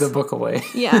they kids. took the book away.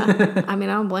 Yeah, I mean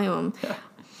I don't blame them. Yeah.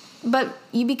 But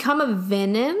you become a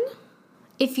venom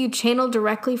if you channel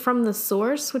directly from the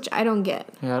source, which I don't get.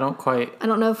 Yeah, I don't quite. I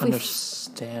don't know if we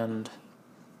understand.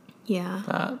 Yeah.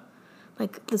 That.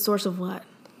 Like the source of what?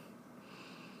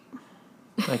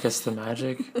 I guess the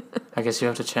magic. I guess you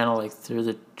have to channel like through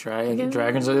the dragon.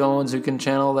 Dragons are the only ones who can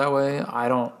channel that way. I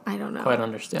don't know. Quite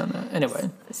understand that. Anyway.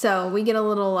 So we get a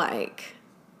little like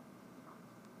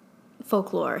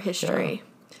folklore history.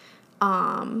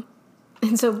 Yeah.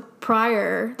 And so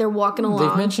prior, they're walking along.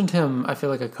 They've mentioned him, I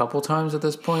feel like, a couple times at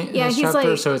this point in this he's chapter.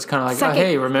 like So it's kind of like, oh,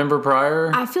 hey, remember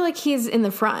Prior? I feel like he's in the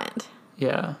front.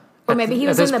 Yeah. Or maybe he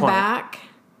was in the back.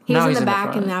 He was in the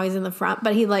back and now he's in the front.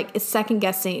 But he like is second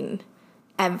guessing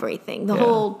everything. The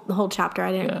whole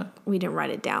chapter. We didn't write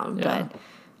it down. Yeah.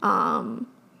 But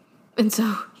and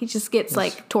so he just gets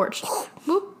like torched.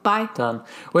 Whoop, bye. Done.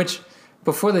 Which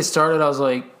before they started, I was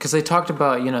like, because they talked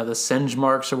about, the singe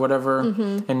marks or whatever,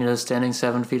 and, standing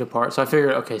 7 feet apart. So I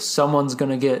figured, okay, someone's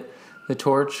going to get the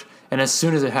torch. And as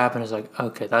soon as it happened, it's like,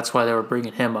 okay, that's why they were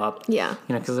bringing him up. Yeah.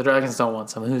 Because the dragons don't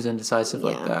want someone who's indecisive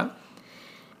like that.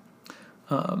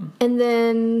 And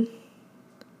then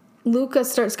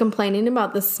Lucas starts complaining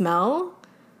about the smell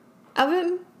of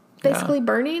him basically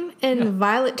burning. And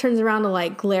Violet turns around to,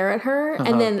 like, glare at her.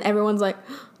 And then everyone's like,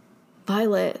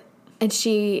 Violet. And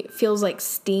she feels like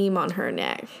steam on her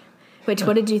neck. Which,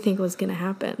 what did you think was going to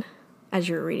happen as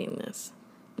you were reading this?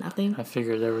 Nothing? I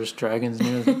figured there was dragons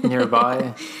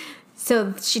nearby.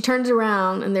 So she turns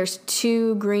around and there's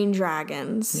 2 green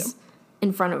dragons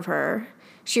in front of her.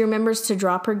 She remembers to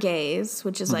drop her gaze,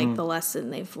 which is like the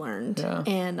lesson they've learned. Yeah.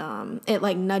 And it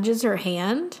like nudges her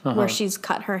hand where she's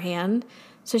cut her hand.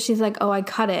 So she's like, oh, I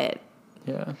cut it.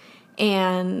 Yeah.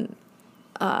 And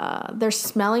they're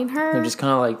smelling her. They're just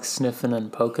kind of like sniffing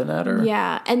and poking at her.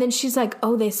 Yeah. And then she's like,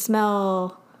 oh, they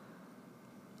smell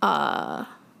the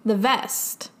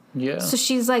vest. Yeah. So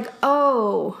she's like,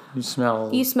 oh. You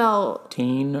smell.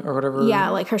 Teen or whatever. Yeah,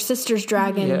 like her sister's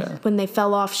dragon, when they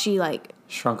fell off, she like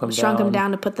shrunk them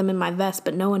down to put them in my vest,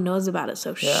 but no one knows about it,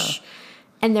 so shh.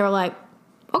 And they were like,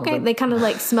 okay. They kind of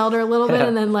like smelled her a little bit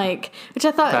and then like, which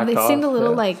I thought they seemed a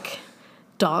little like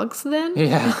dogs then.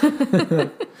 Yeah.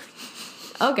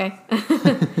 Okay.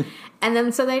 And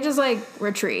then so they just like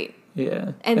retreat.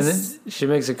 Yeah. And then she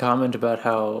makes a comment about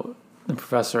how the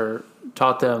professor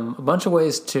taught them a bunch of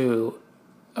ways to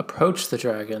approach the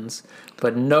dragons,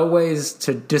 but no ways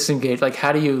to disengage. Like,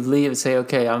 how do you leave and say,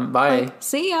 okay, I'm bye. Like,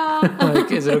 see ya.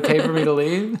 Like, is it okay for me to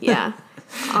leave? Yeah.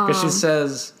 Because she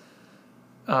says,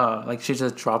 like, she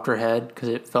just dropped her head because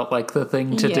it felt like the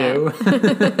thing to do.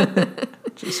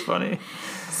 Which is funny.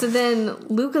 So then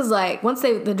Luca's like, once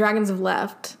the dragons have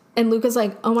left, and Luca's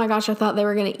like, oh my gosh, I thought they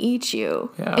were going to eat you.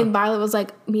 Yeah. And Violet was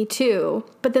like, me too.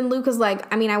 But then Luca's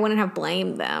like, I mean, I wouldn't have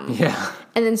blamed them. Yeah.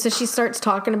 And then so she starts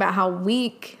talking about how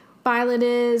weak Violet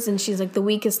is, and she's like the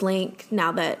weakest link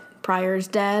now that Prior's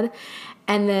dead.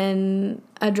 And then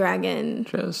a dragon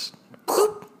just...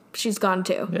 Boop, she's gone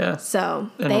too. Yeah. So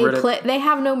they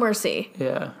have no mercy.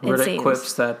 Yeah. Riddick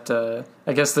quips that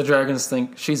I guess the dragons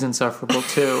think she's insufferable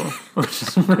too, which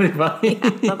is pretty funny. Yeah, I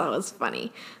thought that was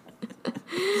funny.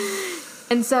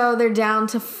 And so they're down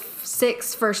to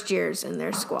 6 first years in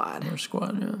their squad.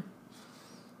 Yeah.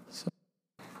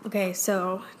 Okay,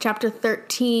 so chapter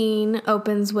 13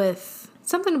 opens with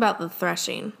something about the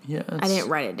threshing. Yeah. I didn't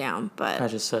write it down, but I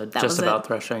just said just about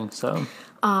threshing, so.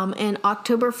 And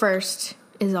October 1st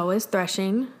is always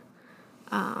threshing.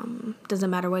 Doesn't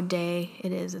matter what day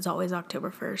it is, it's always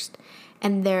October 1st.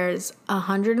 And there's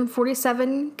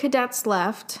 147 cadets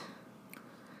left.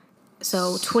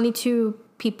 So 22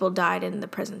 people died in the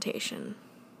presentation.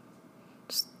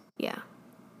 Yeah.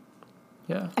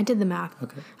 Yeah. I did the math.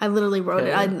 Okay. I literally wrote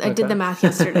Yeah, it. I did the math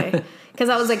yesterday. Because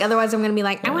I was like, otherwise I'm going to be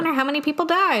like, I wonder how many people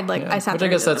died. Like, Yeah. I sat Which there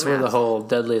I guess and did that's where the math. whole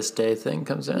Deadliest Day thing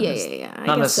comes in. Yeah, It's yeah, yeah. I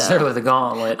Not guess so. necessarily the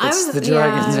gauntlet. It's the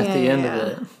dragons at the end of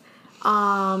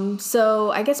it.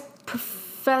 So I guess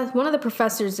one of the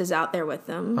professors is out there with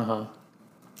them. Uh-huh.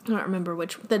 I don't remember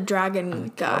the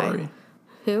dragon guy. Cowrie.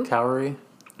 Who? Cowrie.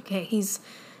 Okay, he's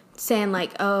saying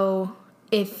like, oh,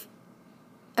 if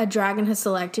a dragon has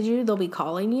selected you, they'll be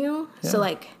calling you. Yeah. So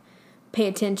like, pay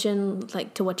attention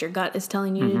like to what your gut is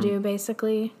telling you to do,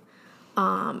 basically.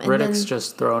 And Riddick's then,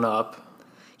 just thrown up.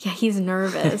 yeah, he's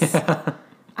nervous.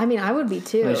 I mean, I would be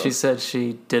too. And she said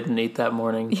she didn't eat that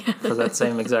morning for that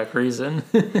same exact reason.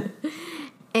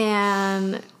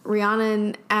 And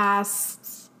Rhiannon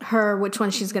asks her which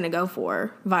one she's going to go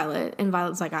for, Violet. And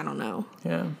Violet's like, I don't know.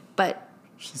 Yeah. But,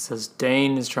 She says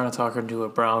Dane is trying to talk her into a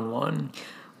brown one.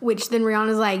 which then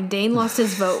Rhianna's like, Dane lost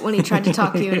his vote when he tried to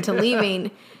talk you into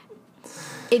leaving.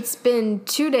 It's been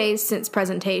 2 days since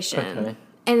presentation. Okay.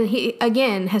 And he,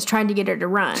 again, has tried to get her to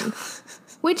run.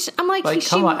 Which, I'm like, Like,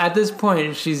 come on. At this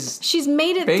point, she's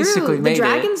made it basically through. The made it.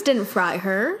 dragons didn't fry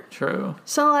her. True.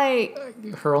 So, like,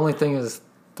 Her only thing is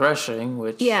threshing,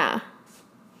 which yeah.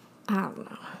 I don't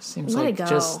know. seems Let like it go.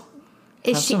 just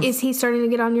Is he starting to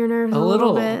get on your nerves a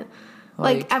little. little bit?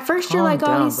 Like at first you're calm like, oh,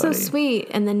 down, he's so buddy. sweet.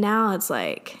 And then now it's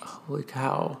like, Holy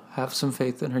cow. Have some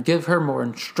faith in her. Give her more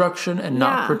instruction and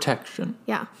not Yeah. protection.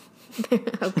 yeah.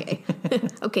 Okay.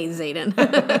 Okay, Zayden.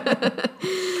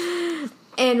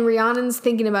 And Rhiannon's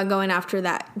thinking about going after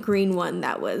that green one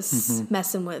that was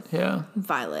messing with Yeah.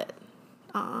 Violet.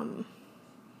 And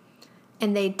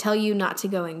they tell you not to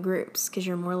go in groups because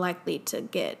you're more likely to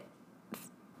get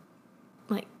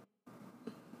like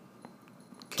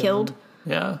killed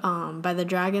Yeah. by the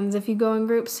dragons if you go in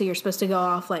groups. So you're supposed to go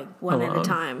off like one at a Alone.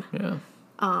 time. Yeah.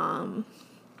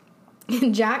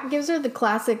 And Jack gives her the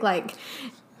classic like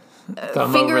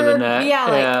Thumb finger, over the neck.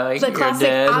 yeah, like the you're classic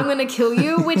dead. "I'm gonna kill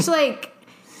you," which like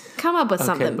come up with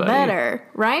something buddy. better,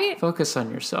 right? Focus on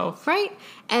yourself. Right.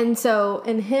 And so,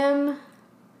 and him,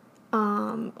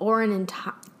 Oren and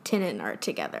Tennant are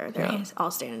together. They're Yeah.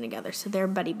 all standing together, so they're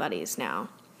buddies now.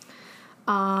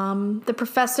 The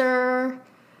professor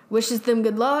wishes them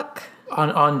good luck.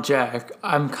 On Jack,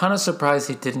 I'm kind of surprised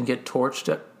he didn't get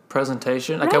torched at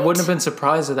presentation. Like, I Right? wouldn't have been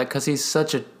surprised at that because he's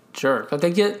such a jerk. Like, I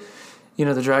get,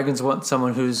 the dragons want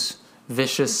someone who's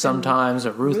vicious sometimes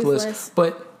or ruthless,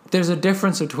 but there's a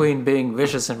difference between being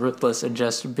vicious and ruthless and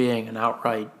just being an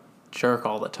outright jerk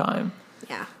all the time.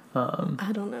 Yeah.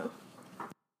 I don't know.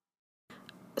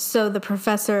 So the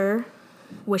professor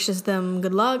wishes them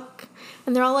good luck,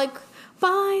 and they're all like,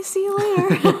 bye, see you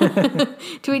later,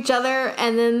 to each other,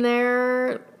 and then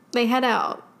they head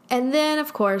out. And then,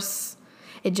 of course,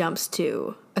 it jumps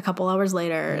to a couple hours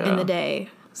later in the day.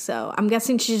 So I'm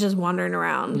guessing she's just wandering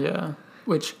around. Yeah.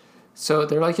 So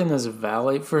they're like in this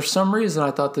valley. For some reason,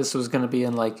 I thought this was going to be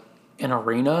in like an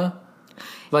arena.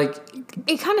 Like,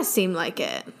 It kind of seemed like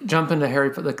it. jump into Harry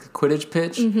Potter, like the Quidditch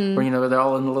pitch, where, they're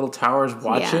all in the little towers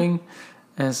watching.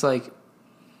 And it's like,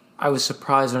 I was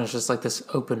surprised when it's just like this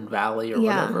open valley or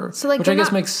Yeah. whatever. So, like, which I they're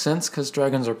guess not- makes sense because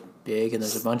dragons are big and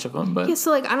there's a bunch of them. But Yeah,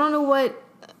 so like I don't know what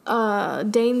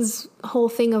Dane's whole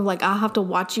thing of like I'll have to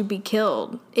watch you be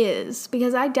killed is,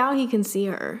 because I doubt he can see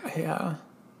her. yeah.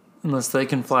 Unless they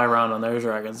can fly around on their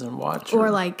dragons and watch. Or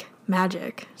like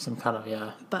magic. some kind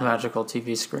of, But- magical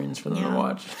TV screens for them Yeah. to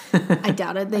watch. I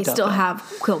doubt it. They doubt still that. have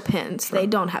quill pens. They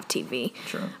don't have TV.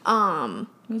 Sure.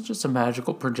 It's just a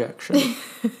magical projection.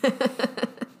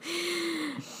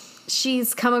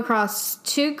 She's come across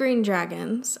 2 green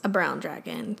dragons, a brown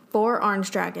dragon, 4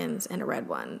 orange dragons, and a red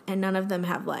one. And none of them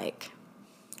have like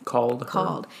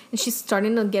Called. And she's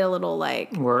starting to get a little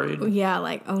like, Worried. yeah,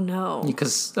 like, oh no.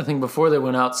 Because I think before they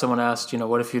went out, someone asked,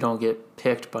 what if you don't get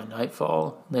picked by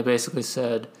nightfall? And they basically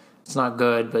said, it's not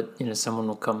good, but, someone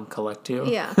will come collect you.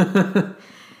 Yeah.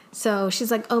 So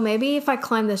she's like, oh, maybe if I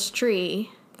climb this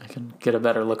tree, I can get a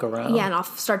better look around. yeah, and I'll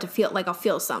start to feel like I'll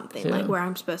feel something, Yeah. like where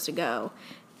I'm supposed to go.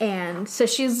 And so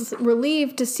she's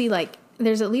relieved to see like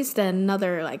there's at least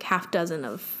another like half dozen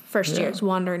of first years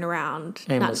wandering around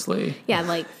Aimlessly.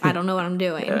 Like I don't know what I'm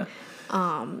doing. Yeah.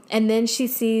 And then she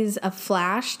sees a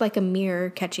flash, like a mirror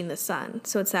catching the sun.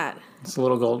 So it's that It's a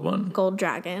little gold one. gold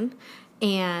dragon.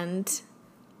 And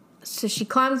so she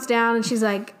climbs down and she's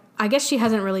like, I guess she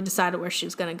hasn't really decided where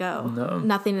she's going to go. No.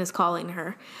 Nothing is calling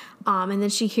her. And then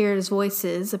she hears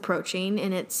voices approaching,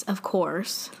 and it's, of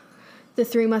course, the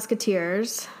 3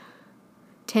 musketeers,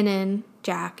 Tennant,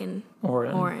 Jack, and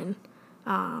Oren.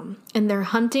 And they're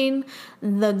hunting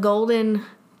the golden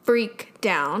freak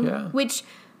down, Yeah. which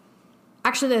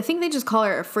Actually, I think they just call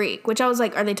her a freak, which I was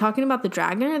like, are they talking about the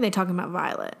dragon or are they talking about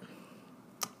Violet?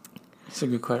 That's a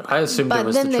good question. I assumed it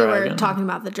was But the then dragon. they were talking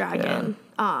about the dragon.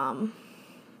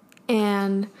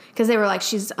 And because they were like,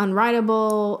 she's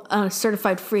unrideable, a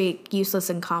certified freak, useless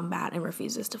in combat, and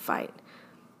refuses to fight.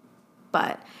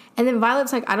 And then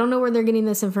Violet's like, I don't know where they're getting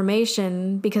this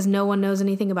information because no one knows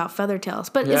anything about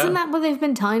Feathertails. But isn't that what they've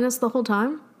been telling us the whole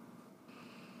time?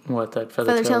 What, that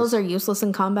Feathertails? Feathertails are useless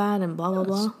in combat and blah, blah,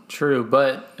 blah. True,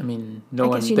 but, I mean, they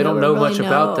don't never know really much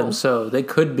about them, so they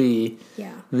could be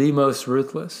the most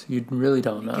ruthless. You really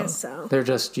don't know. I guess so. They're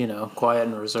just, quiet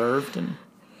and reserved and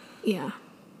waiting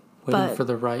for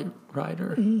the right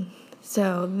rider.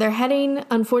 So they're heading,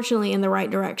 unfortunately, in the right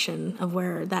direction of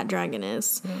where that dragon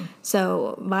is. Yeah.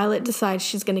 So Violet decides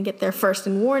she's going to get there first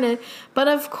and warn it. But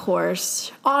of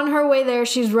course, on her way there,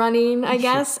 she's running, I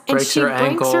guess. And she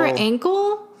breaks her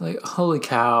ankle. Like, holy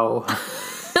cow.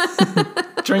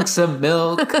 Drink some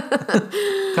milk.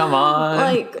 Come on.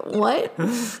 Like, what?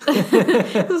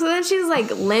 So then she's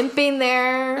like limping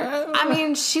there. I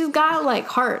mean, she's got like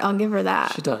heart. I'll give her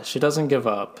that. She does. She doesn't give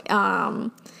up.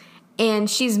 And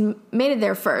she's made it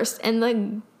there first. And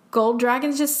the gold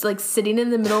dragon's just like sitting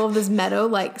in the middle of this meadow,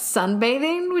 like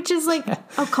sunbathing, which is like,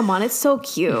 oh, come on. It's so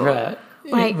cute. Right.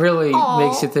 Like, it really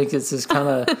makes you think it's this kind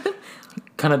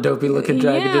of dopey looking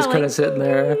dragon just kind of sitting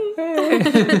there.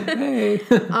 Hey.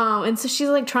 And so she's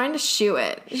like trying to shoo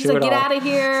it. She's like, get out of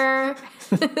here.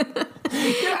 Get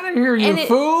out of here, you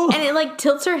fool. And it like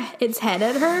tilts its head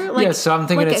at her. Like, so I'm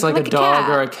thinking it's like a dog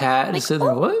or a cat. Like, and sitting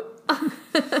there, what?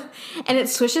 And it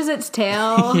swishes its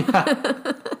tail.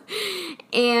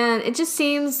 And it just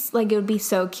seems like it would be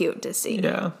so cute to see.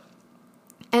 Yeah.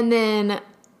 And then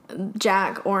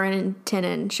Jack, Orin, and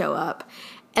Tenon show up.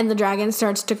 And the dragon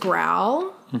starts to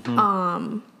growl.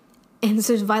 Mm-hmm. And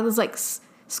so Violet's like,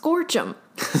 scorch him.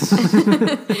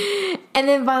 And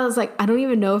then Violet's like, I don't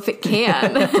even know if it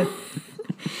can.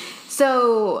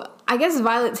 So I guess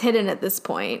Violet's hidden at this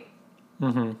point.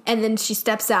 Mm-hmm. And then she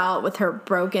steps out with her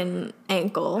broken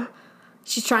ankle.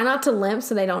 She's trying not to limp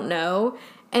so they don't know.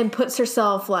 And puts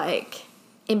herself like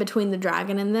in between the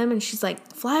dragon and them. And she's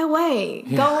like, fly away.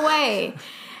 Yeah. Go away.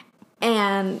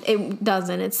 And it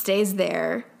doesn't. It stays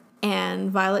there. And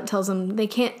Violet tells them they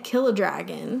can't kill a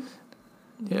dragon.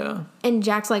 Yeah. And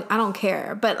Jack's like, I don't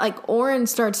care. But like Orin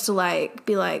starts to like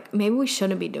be like, maybe we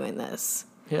shouldn't be doing this.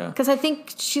 Yeah. Because I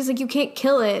think she's like, you can't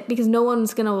kill it because no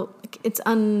one's gonna.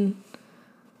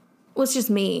 Well, it's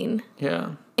just mean.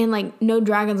 Yeah. And like no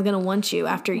dragon's gonna want you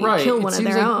after you kill one of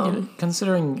their own.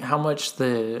 Considering how much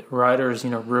the riders,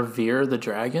 revere the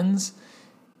dragons,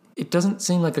 it doesn't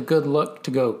seem like a good look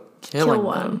to go killing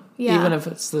them. Yeah. Even if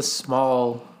it's this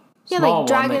small. Yeah, like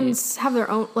dragons have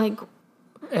their own like.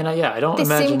 And I don't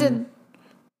imagine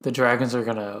the dragons are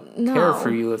gonna care for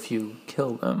you if you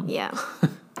kill them. Yeah.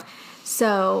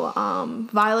 So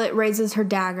Violet raises her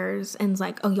daggers and's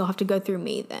like, "Oh, you'll have to go through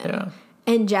me then." Yeah.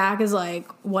 And Jack is like,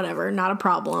 "Whatever, not a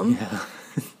problem." Yeah.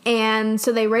 And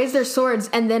so they raise their swords,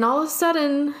 and then all of a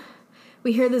sudden,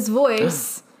 we hear this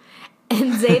voice.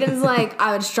 And Xaden's like,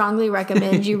 I would strongly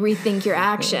recommend you rethink your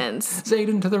actions.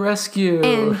 Xaden to the rescue.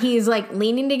 And he's like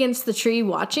leaning against the tree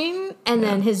watching. And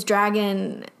then his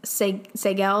dragon,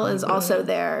 Segel, is also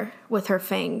there with her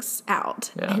fangs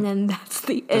out. Yeah. And then that's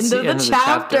the end of the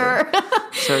chapter.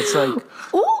 So it's like,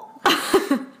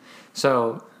 ooh.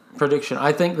 So, prediction.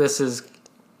 I think this is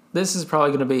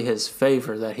probably going to be his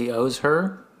favor that he owes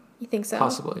her. You think so?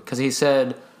 Possibly. Because he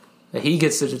said that he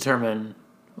gets to determine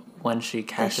when she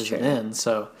cashes it in.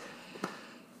 So,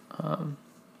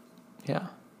 yeah.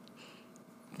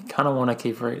 Kind of want to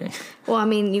keep reading. Well, I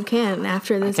mean, you can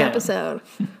after this episode.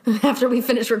 After we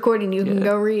finish recording, you can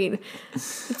go read.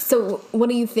 So, what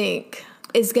do you think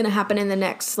is going to happen in the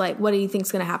next, what do you think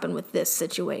is going to happen with this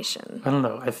situation? I don't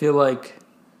know. I feel like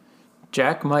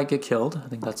Jack might get killed. I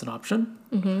think that's an option.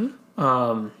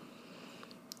 Mm-hmm.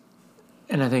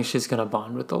 And I think she's going to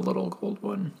bond with the little gold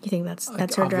one. You think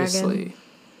that's her dragon?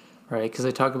 Right, because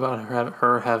they talk about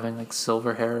her having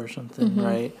silver hair or something,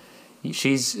 right?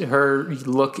 Her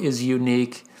look is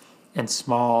unique and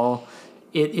small.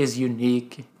 It is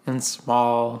unique and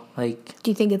small. Do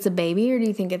you think it's a baby or do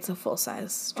you think it's a full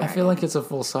size dragon? I feel like it's a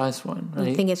full size one. Right?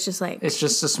 You think it's just it's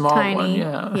just a small tiny one,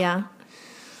 yeah. Yeah.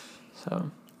 So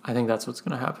I think that's what's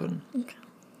going to happen. Okay.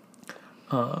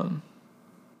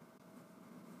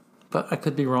 But I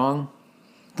could be wrong.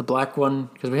 The black one,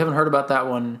 because we haven't heard about that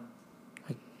one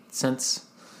since.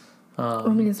 I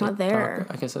mean, it's not there.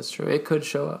 I guess that's true. It could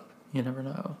show up. You never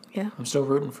know. Yeah. I'm still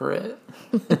rooting for it.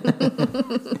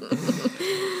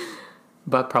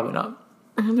 But probably not.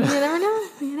 I mean, you never know.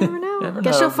 You never know. Never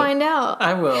Guess know, you'll but find out.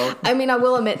 I will. I mean, I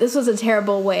will admit this was a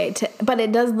terrible way to, but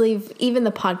it does leave even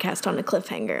the podcast on a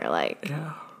cliffhanger. Like,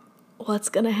 Yeah. what's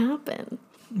gonna happen?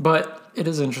 But it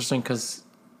is interesting because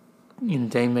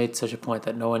Dane made such a point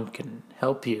that no one can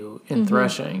help you in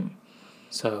threshing.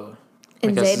 So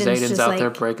And I guess Xaden's Xaden's just out there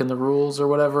like- breaking the rules or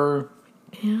whatever.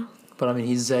 Yeah. But I mean,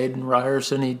 he's Xaden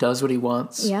Ryerson. He does what he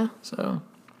wants. Yeah. So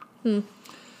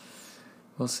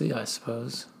we'll see, I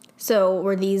suppose. So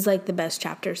were these like the best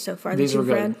chapters so far These that were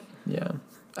you've good. read? Yeah.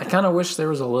 I kind of wish there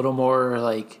was a little more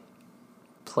like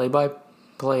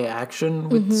play-by-play action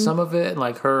with some of it, and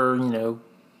like her, her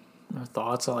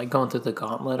thoughts on like going through the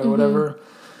gauntlet or whatever.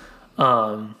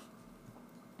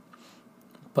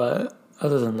 But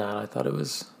other than that, I thought it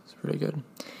was pretty good.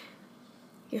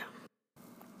 Yeah.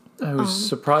 I was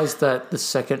surprised that the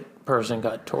second person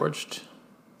got torched,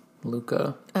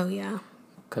 Luca, Oh yeah.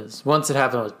 because once it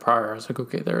happened with Pryor, I was like,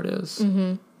 okay, there it is.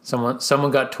 Mm-hmm.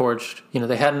 Someone got torched. She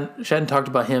hadn't talked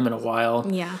about him in a while.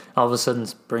 Yeah. All of a sudden,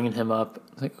 it's bringing him up.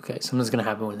 It's like, okay, something's gonna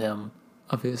happen with him,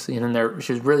 obviously. And then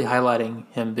she was really highlighting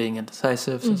him being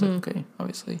indecisive. So it's like, okay,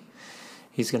 obviously,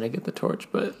 he's gonna get the torch.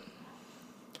 But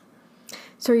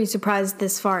So are you surprised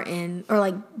this far in, or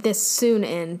like this soon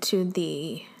into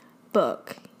the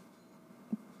book,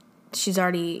 she's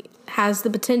already has the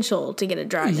potential to get a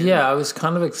dragon? yeah, I was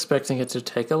kind of expecting it to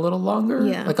take a little longer.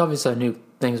 Yeah. Like obviously, I knew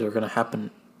things were gonna happen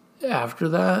after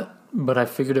that, but I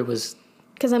figured it was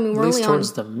Because I mean, at we're least only on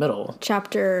towards the middle.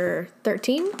 chapter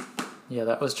 13. Yeah,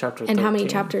 that was chapter 13. And how many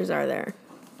chapters are there?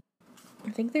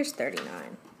 I think there's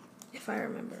 39, if I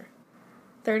remember.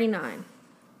 39.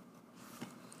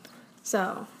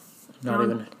 So. Not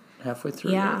even halfway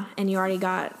through. Yeah, and you already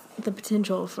got the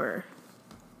potential for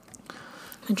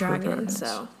a dragon. dragons.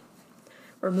 So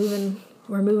we're moving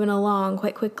along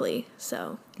quite quickly.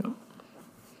 So. Yep.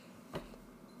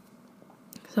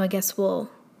 So I guess we'll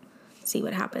see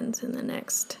what happens in the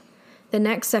next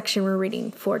section. We're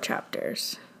reading 4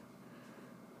 chapters.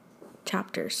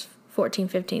 Chapters 14,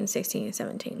 15, 16, and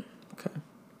 17. Okay,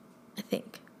 I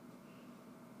think.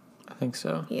 I think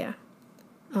so. Yeah.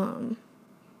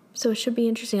 So it should be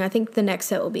interesting. I think the next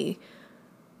set will be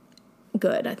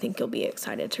good. I think you'll be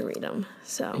excited to read them.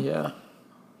 So Yeah.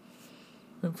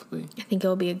 Hopefully. I think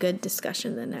it'll be a good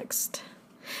discussion the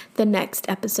next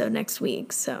episode next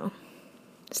week. So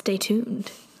stay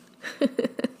tuned.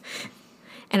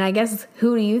 And I guess,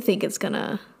 who do you think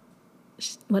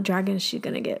what dragon is she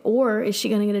gonna get? Or is she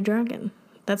gonna get a dragon?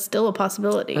 That's still a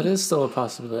possibility. That is still a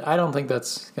possibility. I don't think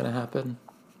that's going to happen.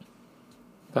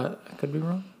 But I could be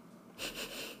wrong.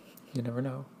 You never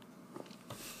know.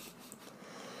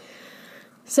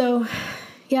 So,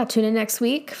 yeah, tune in next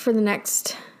week for the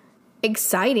next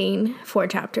exciting 4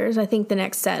 chapters. I think the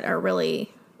next set are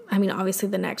really, obviously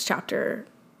the next chapter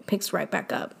picks right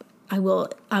back up. I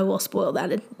will spoil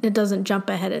that. It doesn't jump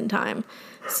ahead in time.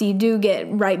 So you do get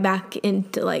right back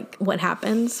into like what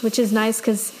happens, which is nice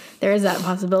because there is that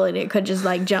possibility. It could just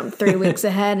like jump 3 weeks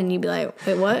ahead and you'd be like,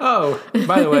 wait, what? Oh,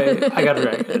 by the way, I got a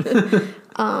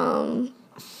dragon.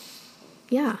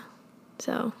 Yeah.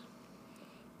 So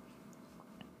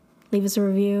leave us a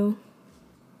review.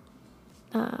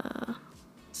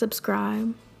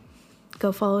 Subscribe.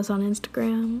 Go follow us on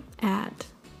Instagram at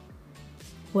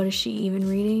What Is She Even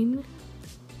Reading?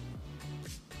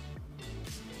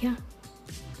 Yeah.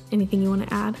 Anything you want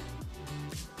to add?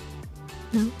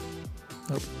 No?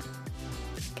 Nope.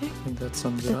 Okay. I think that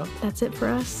sums it up. That's it for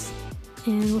us.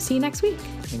 And we'll see you next week.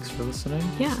 Thanks for listening.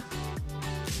 Yeah.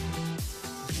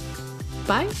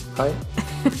 Bye. Bye.